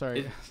of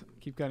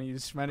keep going. You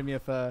just reminded me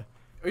of oh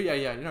yeah,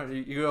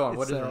 you go on.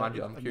 What does it remind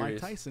you? I'm curious.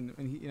 Mike Tyson,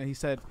 and he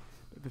said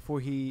before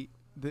he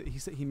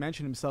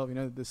mentioned himself,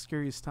 the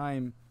scariest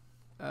time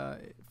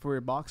for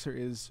a boxer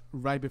is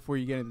right before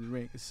you get into the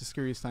ring. It's the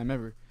scariest time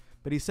ever.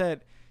 But he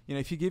said,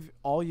 if you give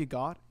all you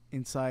got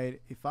inside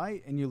a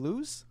fight and you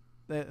lose,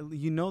 that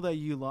that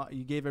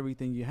you gave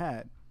everything you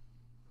had,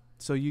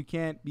 so you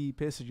can't be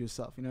pissed at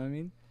yourself. You know what I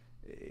mean?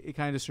 It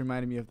kind of just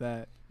reminded me of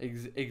that.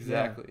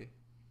 Exactly. Yeah.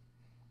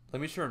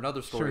 Let me share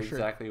another story. Sure.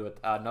 Exactly, with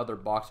another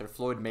boxer,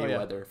 Floyd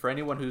Mayweather. Oh, yeah. For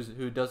anyone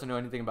who doesn't know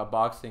anything about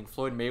boxing,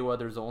 Floyd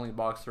Mayweather is the only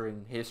boxer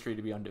in history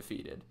to be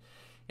undefeated.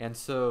 And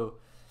so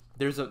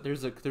there's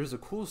a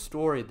cool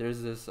story.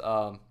 There's this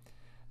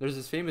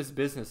famous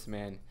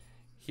businessman.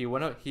 He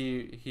went up.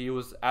 He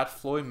was at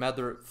Floyd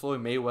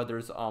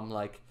Mayweather's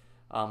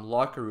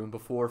locker room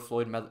before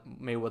Floyd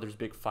Mayweather's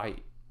big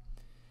fight.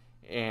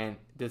 And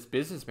this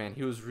businessman,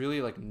 he was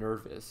really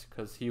nervous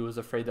because he was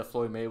afraid that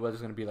Floyd Mayweather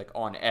was going to be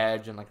on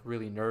edge and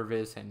really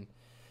nervous.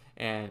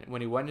 And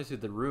when he went into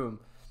the room,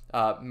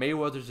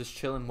 Mayweather's just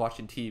chilling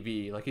watching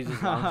TV. He's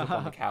just lounging up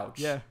on the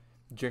couch,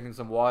 drinking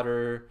some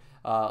water,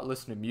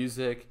 listening to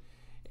music.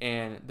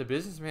 And the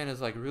businessman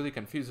is really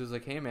confused. He was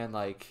like, "Hey man,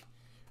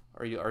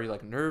 are you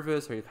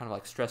nervous? Are you kind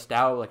of stressed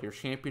out? Your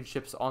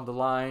championship's on the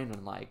line?"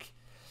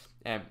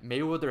 And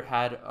Mayweather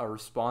had a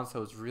response that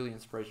was really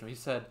inspirational. He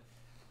said,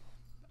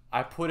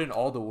 "I put in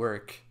all the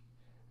work.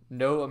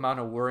 No amount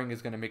of worrying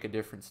is going to make a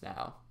difference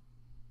now."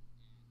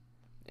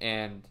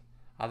 And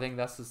I think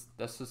that's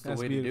just the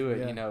way to do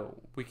it. Yeah.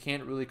 We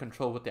can't really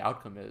control what the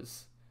outcome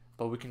is,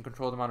 but we can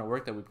control the amount of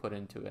work that we put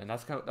into it, and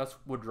that's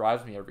what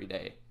drives me every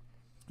day.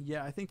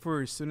 Yeah, I think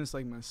for students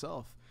like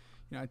myself,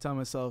 I tell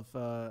myself,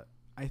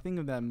 I think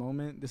of that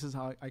moment. This is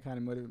how I kind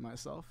of motivate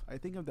myself. I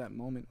think of that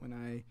moment when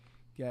I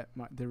get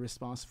the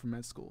response from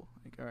med school.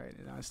 All right,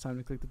 now it's time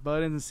to click the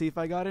button and see if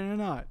I got it or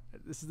not.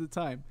 This is the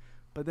time.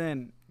 But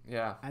then,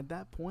 at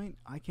that point,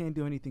 I can't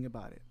do anything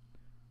about it.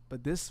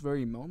 But this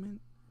very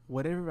moment,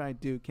 whatever I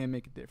do can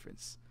make a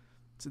difference.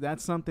 So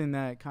that's something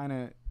that kind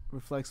of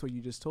reflects what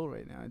you just told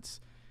right now. It's,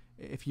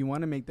 if you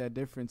want to make that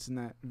difference in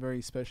that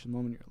very special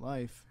moment in your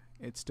life,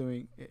 it's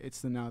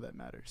the now that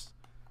matters.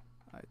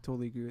 I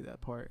totally agree with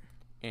that part.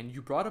 And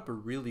you brought up a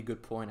really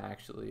good point,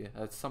 actually.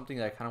 That's something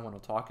that I kind of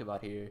want to talk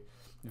about here.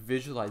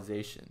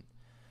 Visualization.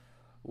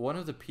 One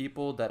of the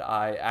people that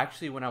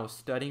when I was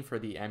studying for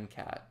the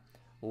MCAT,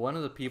 one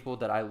of the people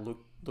that I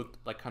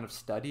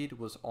studied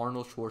was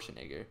Arnold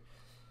Schwarzenegger.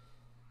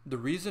 The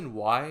reason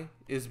why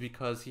is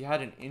because he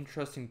had an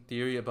interesting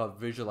theory about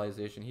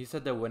visualization. He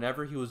said that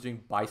whenever he was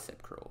doing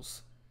bicep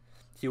curls,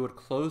 he would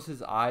close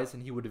his eyes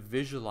and he would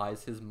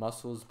visualize his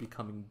muscles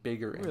becoming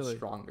bigger and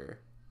stronger.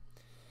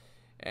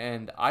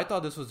 And I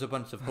thought this was a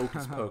bunch of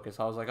hocus pocus.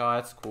 I was like, oh,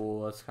 that's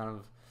cool. That's kind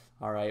of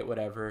all right,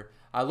 whatever.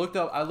 I looked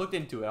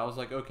into it. I was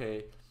like,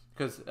 okay,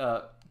 because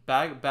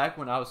back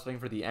when I was studying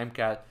for the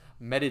MCAT,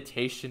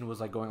 meditation was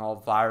going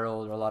all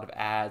viral. There were a lot of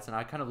ads, and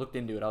I kind of looked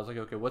into it. I was like,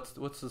 okay, what's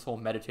this whole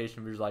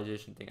meditation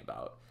visualization thing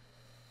about?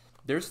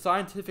 There's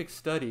scientific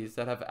studies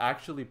that have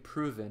actually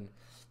proven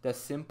that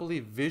simply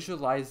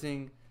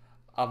visualizing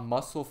a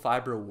muscle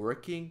fiber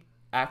working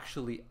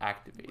actually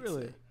activates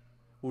it,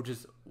 which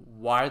is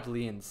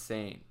wildly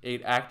insane.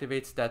 It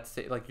activates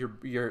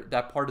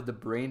that part of the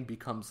brain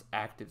becomes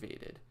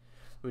activated,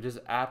 which is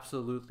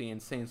absolutely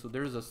insane. So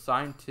there's a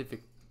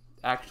scientific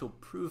actual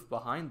proof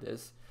behind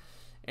this.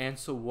 And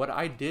so what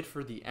I did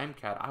for the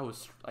MCAT, I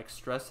was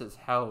stressed as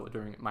hell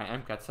during my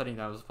MCAT studying.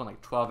 I was putting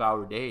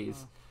 12-hour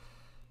days.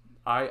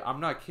 I'm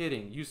not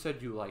kidding. You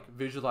said you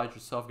visualize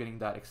yourself getting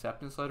that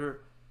acceptance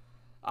letter.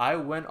 I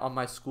went on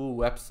my school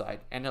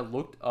website and I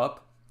looked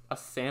up a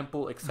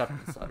sample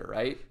acceptance letter,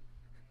 right?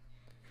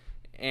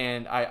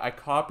 And I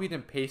copied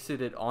and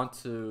pasted it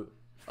onto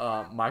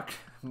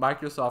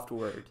Microsoft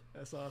Word.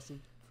 That's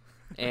awesome.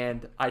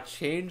 And I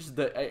changed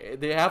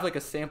they have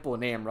a sample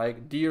name,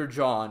 right? Dear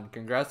John,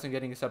 congrats on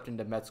getting accepted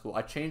into med school.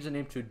 I changed the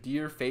name to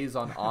Dear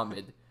Faizan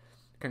Ahmed,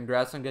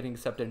 congrats on getting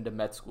accepted into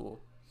med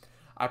school.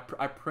 I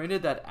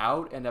printed that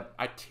out and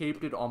I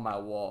taped it on my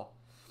wall.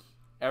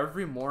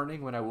 every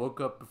morning when I woke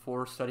up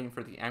before studying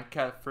for the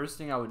MCAT, first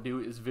thing I would do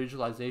is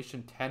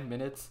visualization, 10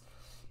 minutes,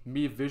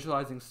 me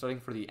visualizing studying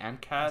for the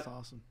MCAT. That's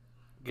awesome.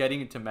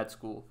 Getting into med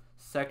school.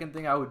 Second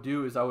thing I would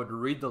do is I would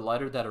read the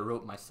letter that I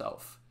wrote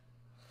myself.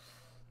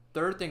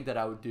 Third thing that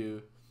I would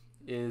do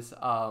is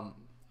I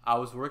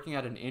was working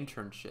at an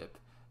internship.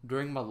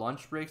 During my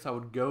lunch breaks, I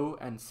would go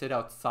and sit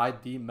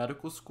outside the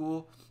medical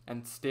school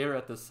and stare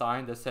at the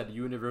sign that said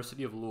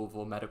University of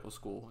Louisville Medical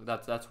School.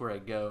 That's where I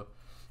go.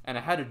 And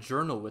I had a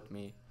journal with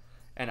me.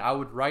 And I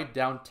would write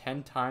down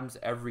 10 times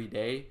every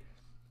day,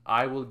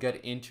 I will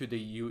get into the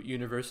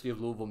University of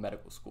Louisville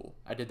Medical School.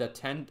 I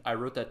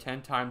wrote that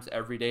 10 times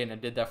every day, and I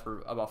did that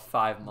for about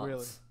 5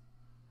 months.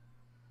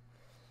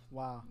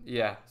 Really? Wow.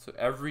 Yeah, so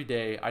every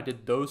day I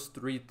did those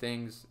 3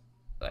 things.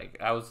 Like,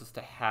 I was just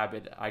a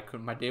habit.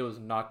 My day was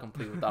not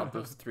complete without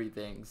those 3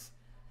 things.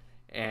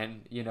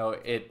 And,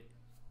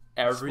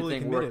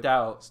 everything worked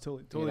out. It's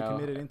totally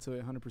committed into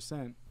it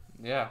 100%.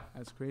 Yeah.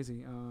 That's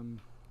crazy.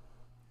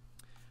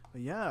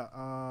 But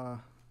yeah,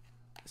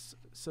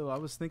 so I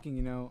was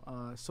thinking,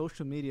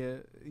 social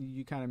media,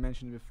 you kind of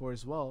mentioned it before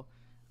as well.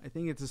 I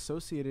think it's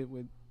associated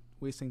with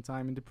wasting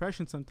time and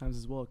depression sometimes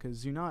as well,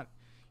 because you're not,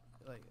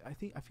 I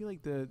feel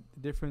like the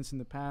difference in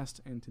the past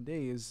and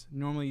today is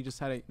normally you just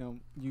had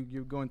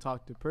you go and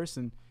talk to a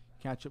person,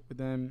 catch up with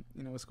them,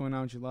 what's going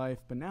on with your life.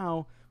 But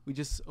now we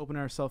just open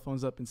our cell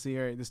phones up and see,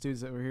 all right, this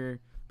dude's over here,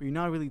 but you're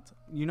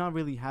not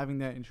really having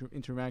that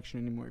interaction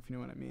anymore, if you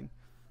know what I mean.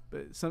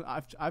 But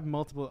I've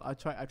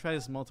tried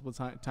this multiple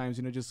times,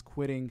 just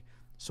quitting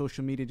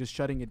social media, just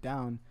shutting it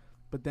down.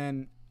 But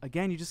then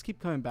again, you just keep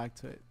coming back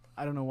to it.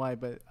 I don't know why,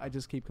 but I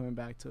just keep coming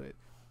back to it.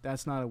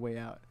 That's not a way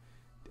out.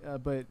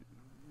 But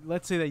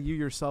let's say that you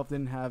yourself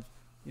didn't have,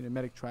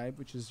 Medic Tribe,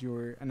 which is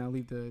and I'll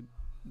leave the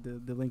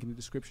link in the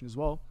description as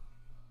well,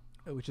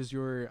 which is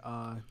your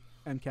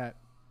MCAT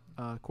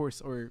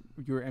course or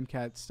your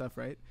MCAT stuff,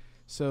 right?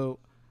 So,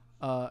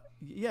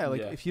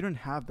 if you don't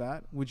have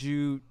that, would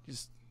you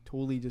just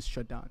totally just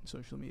shut down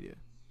social media?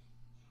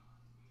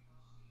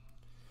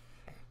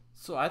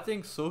 So I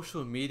think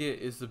social media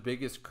is the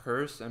biggest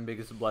curse and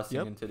biggest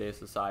blessing in today's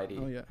society.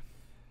 Oh yeah.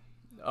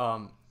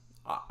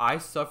 I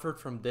suffered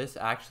from this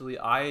actually.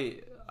 I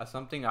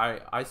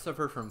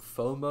suffered from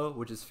FOMO,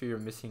 which is fear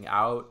of missing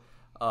out,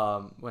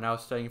 when I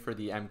was studying for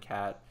the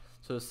MCAT.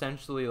 So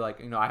essentially,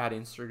 I had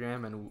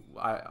Instagram, and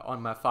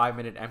on my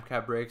 5-minute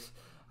MCAT breaks,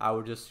 I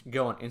would just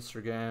go on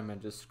Instagram and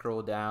just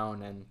scroll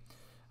down, and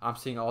I'm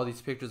seeing all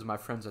these pictures of my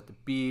friends at the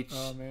beach,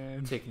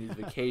 taking these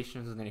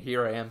vacations, and then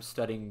here I am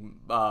studying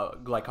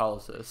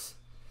glycolysis.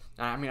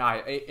 I mean,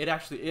 it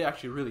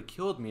actually really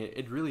killed me.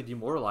 It really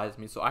demoralized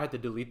me. So I had to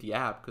delete the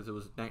app because it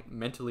was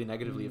mentally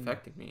negatively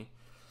affecting me.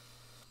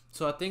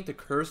 So I think the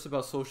curse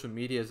about social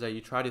media is that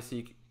you try to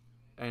seek,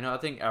 I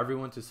think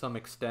everyone to some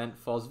extent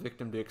falls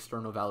victim to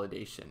external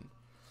validation.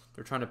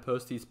 They're trying to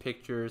post these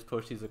pictures,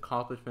 post these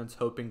accomplishments,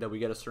 hoping that we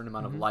get a certain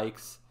amount of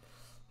likes,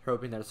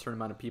 hoping that a certain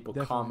amount of people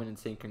comment and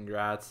saying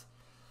congrats.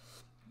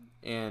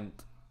 And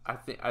I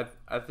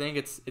think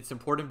it's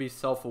important to be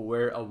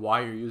self-aware of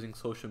why you're using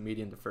social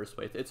media in the first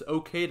place. It's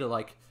okay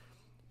to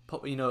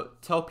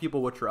tell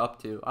people what you're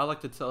up to. I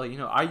like to tell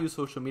I use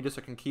social media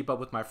so I can keep up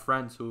with my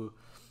friends who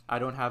I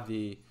don't have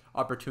the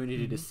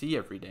opportunity to see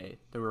every day.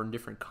 They were in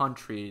different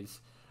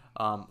countries.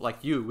 Like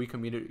you, we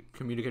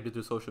communicated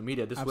through social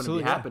media. This wouldn't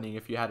be happening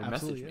if you hadn't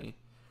messaged me.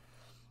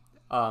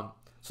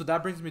 So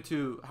that brings me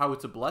to how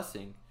it's a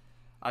blessing.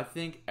 I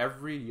think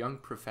every young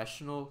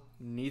professional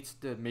needs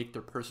to make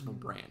their personal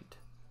brand.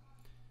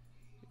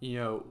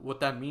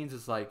 What that means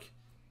is have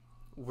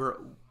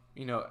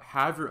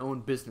your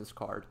own business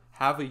card,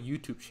 have a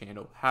YouTube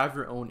channel, have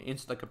your own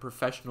a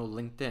professional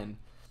LinkedIn,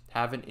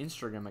 have an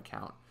Instagram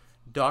account,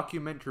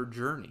 document your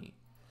journey,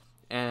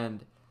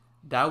 and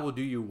that will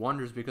do you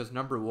wonders because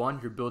number one,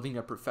 you're building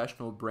a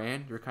professional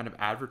brand, you're kind of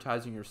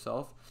advertising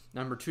yourself.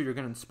 Number two, you're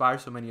going to inspire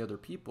so many other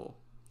people.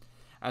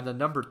 And then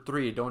number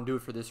three, don't do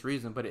it for this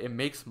reason, but it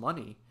makes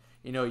money.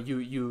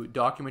 You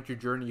document your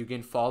journey, you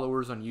gain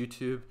followers on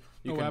YouTube,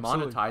 you can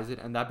monetize it,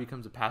 and that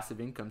becomes a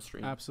passive income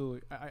stream.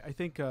 Absolutely. I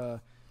think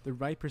the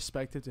right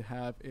perspective to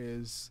have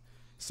is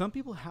some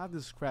people have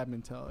this crab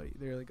mentality.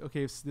 They're like,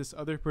 okay, if this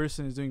other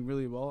person is doing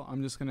really well,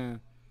 I'm just going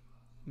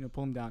to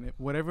pull them down. If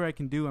whatever I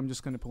can do, I'm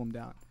just going to pull them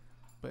down.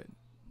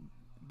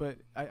 But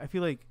I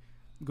feel like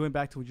going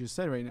back to what you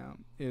said right now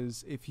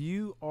is if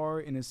you are,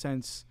 in a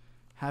sense,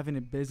 having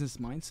a business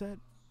mindset,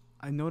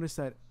 I noticed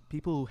that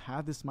people who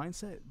have this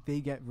mindset, they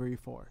get very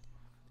far.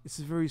 It's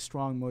a very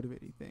strong,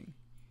 motivating thing.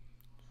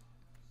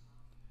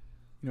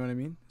 You know what I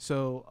mean?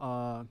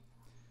 So,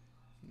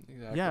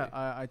 exactly. Yeah,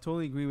 I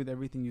totally agree with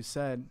everything you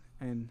said.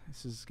 And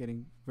this is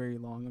getting very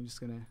long. I'm just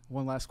going to...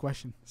 One last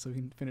question so we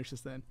can finish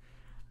this then.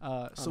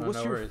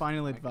 What's your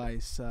final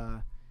advice?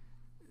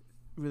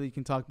 Really, you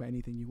can talk about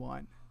anything you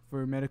want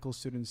for medical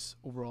students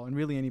overall, and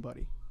really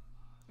anybody.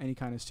 Any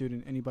kind of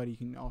student, anybody you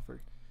can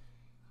offer.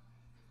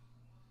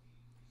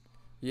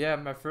 Yeah,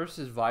 my first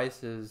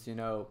advice is,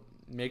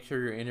 make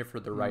sure you're in it for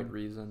the right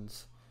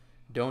reasons.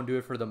 Don't do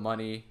it for the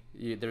money.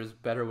 There's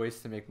better ways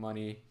to make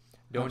money.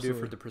 Don't do it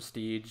for the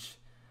prestige,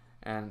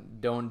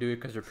 and don't do it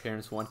because your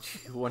parents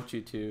want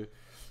you to,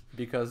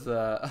 because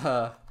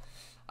I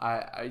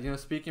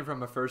speaking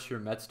from a first year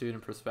med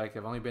student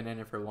perspective, I've only been in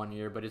it for 1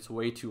 year, but it's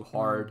way too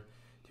hard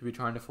to be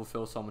trying to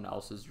fulfill someone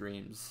else's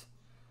dreams.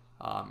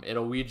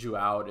 It'll weed you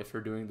out if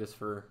you're doing this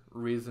for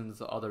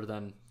reasons other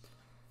than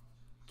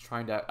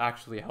trying to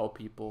actually help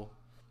people.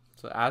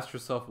 So ask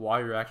yourself why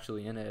you're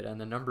actually in it. And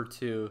then number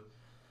 2,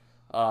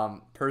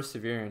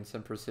 perseverance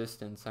and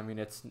persistence. I mean,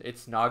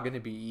 it's not going to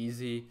be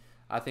easy.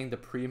 I think the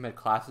pre-med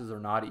classes are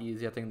not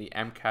easy. I think the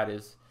MCAT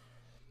is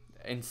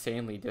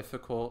insanely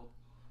difficult.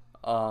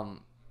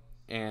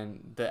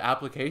 And the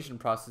application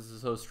process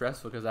is so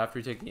stressful because after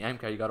you take the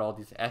MCAT, you got all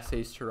these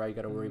essays to write. You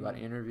got to worry about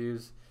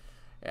interviews.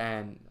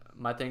 And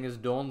my thing is,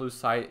 don't lose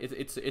sight.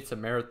 It's a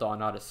marathon,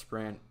 not a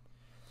sprint.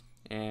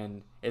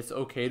 And it's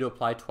okay to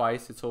apply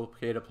twice. It's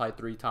okay to apply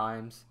 3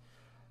 times.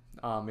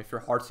 If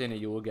your heart's in it,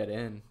 you will get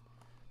in.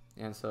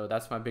 And so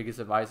that's my biggest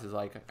advice is,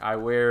 like, I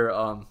wear, I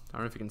don't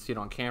know if you can see it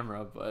on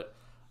camera, but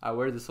I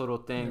wear this little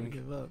thing, never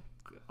give up.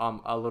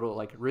 A little,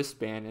 like,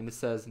 wristband, and it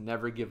says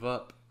never give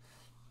up.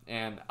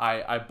 And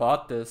I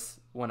bought this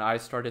when I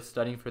started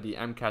studying for the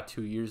MCAT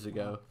 2 years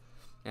ago,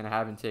 and I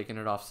haven't taken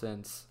it off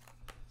since.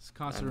 It's a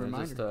constant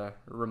reminder. Just a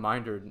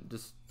reminder,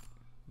 just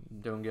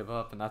don't give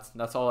up, and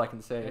that's all I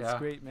can say. That's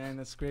great, man.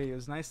 That's great. It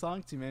was nice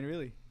talking to you, man.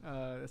 Really,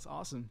 that's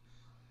awesome.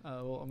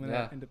 Well, I'm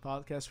gonna end the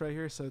podcast right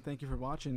here. So thank you for watching.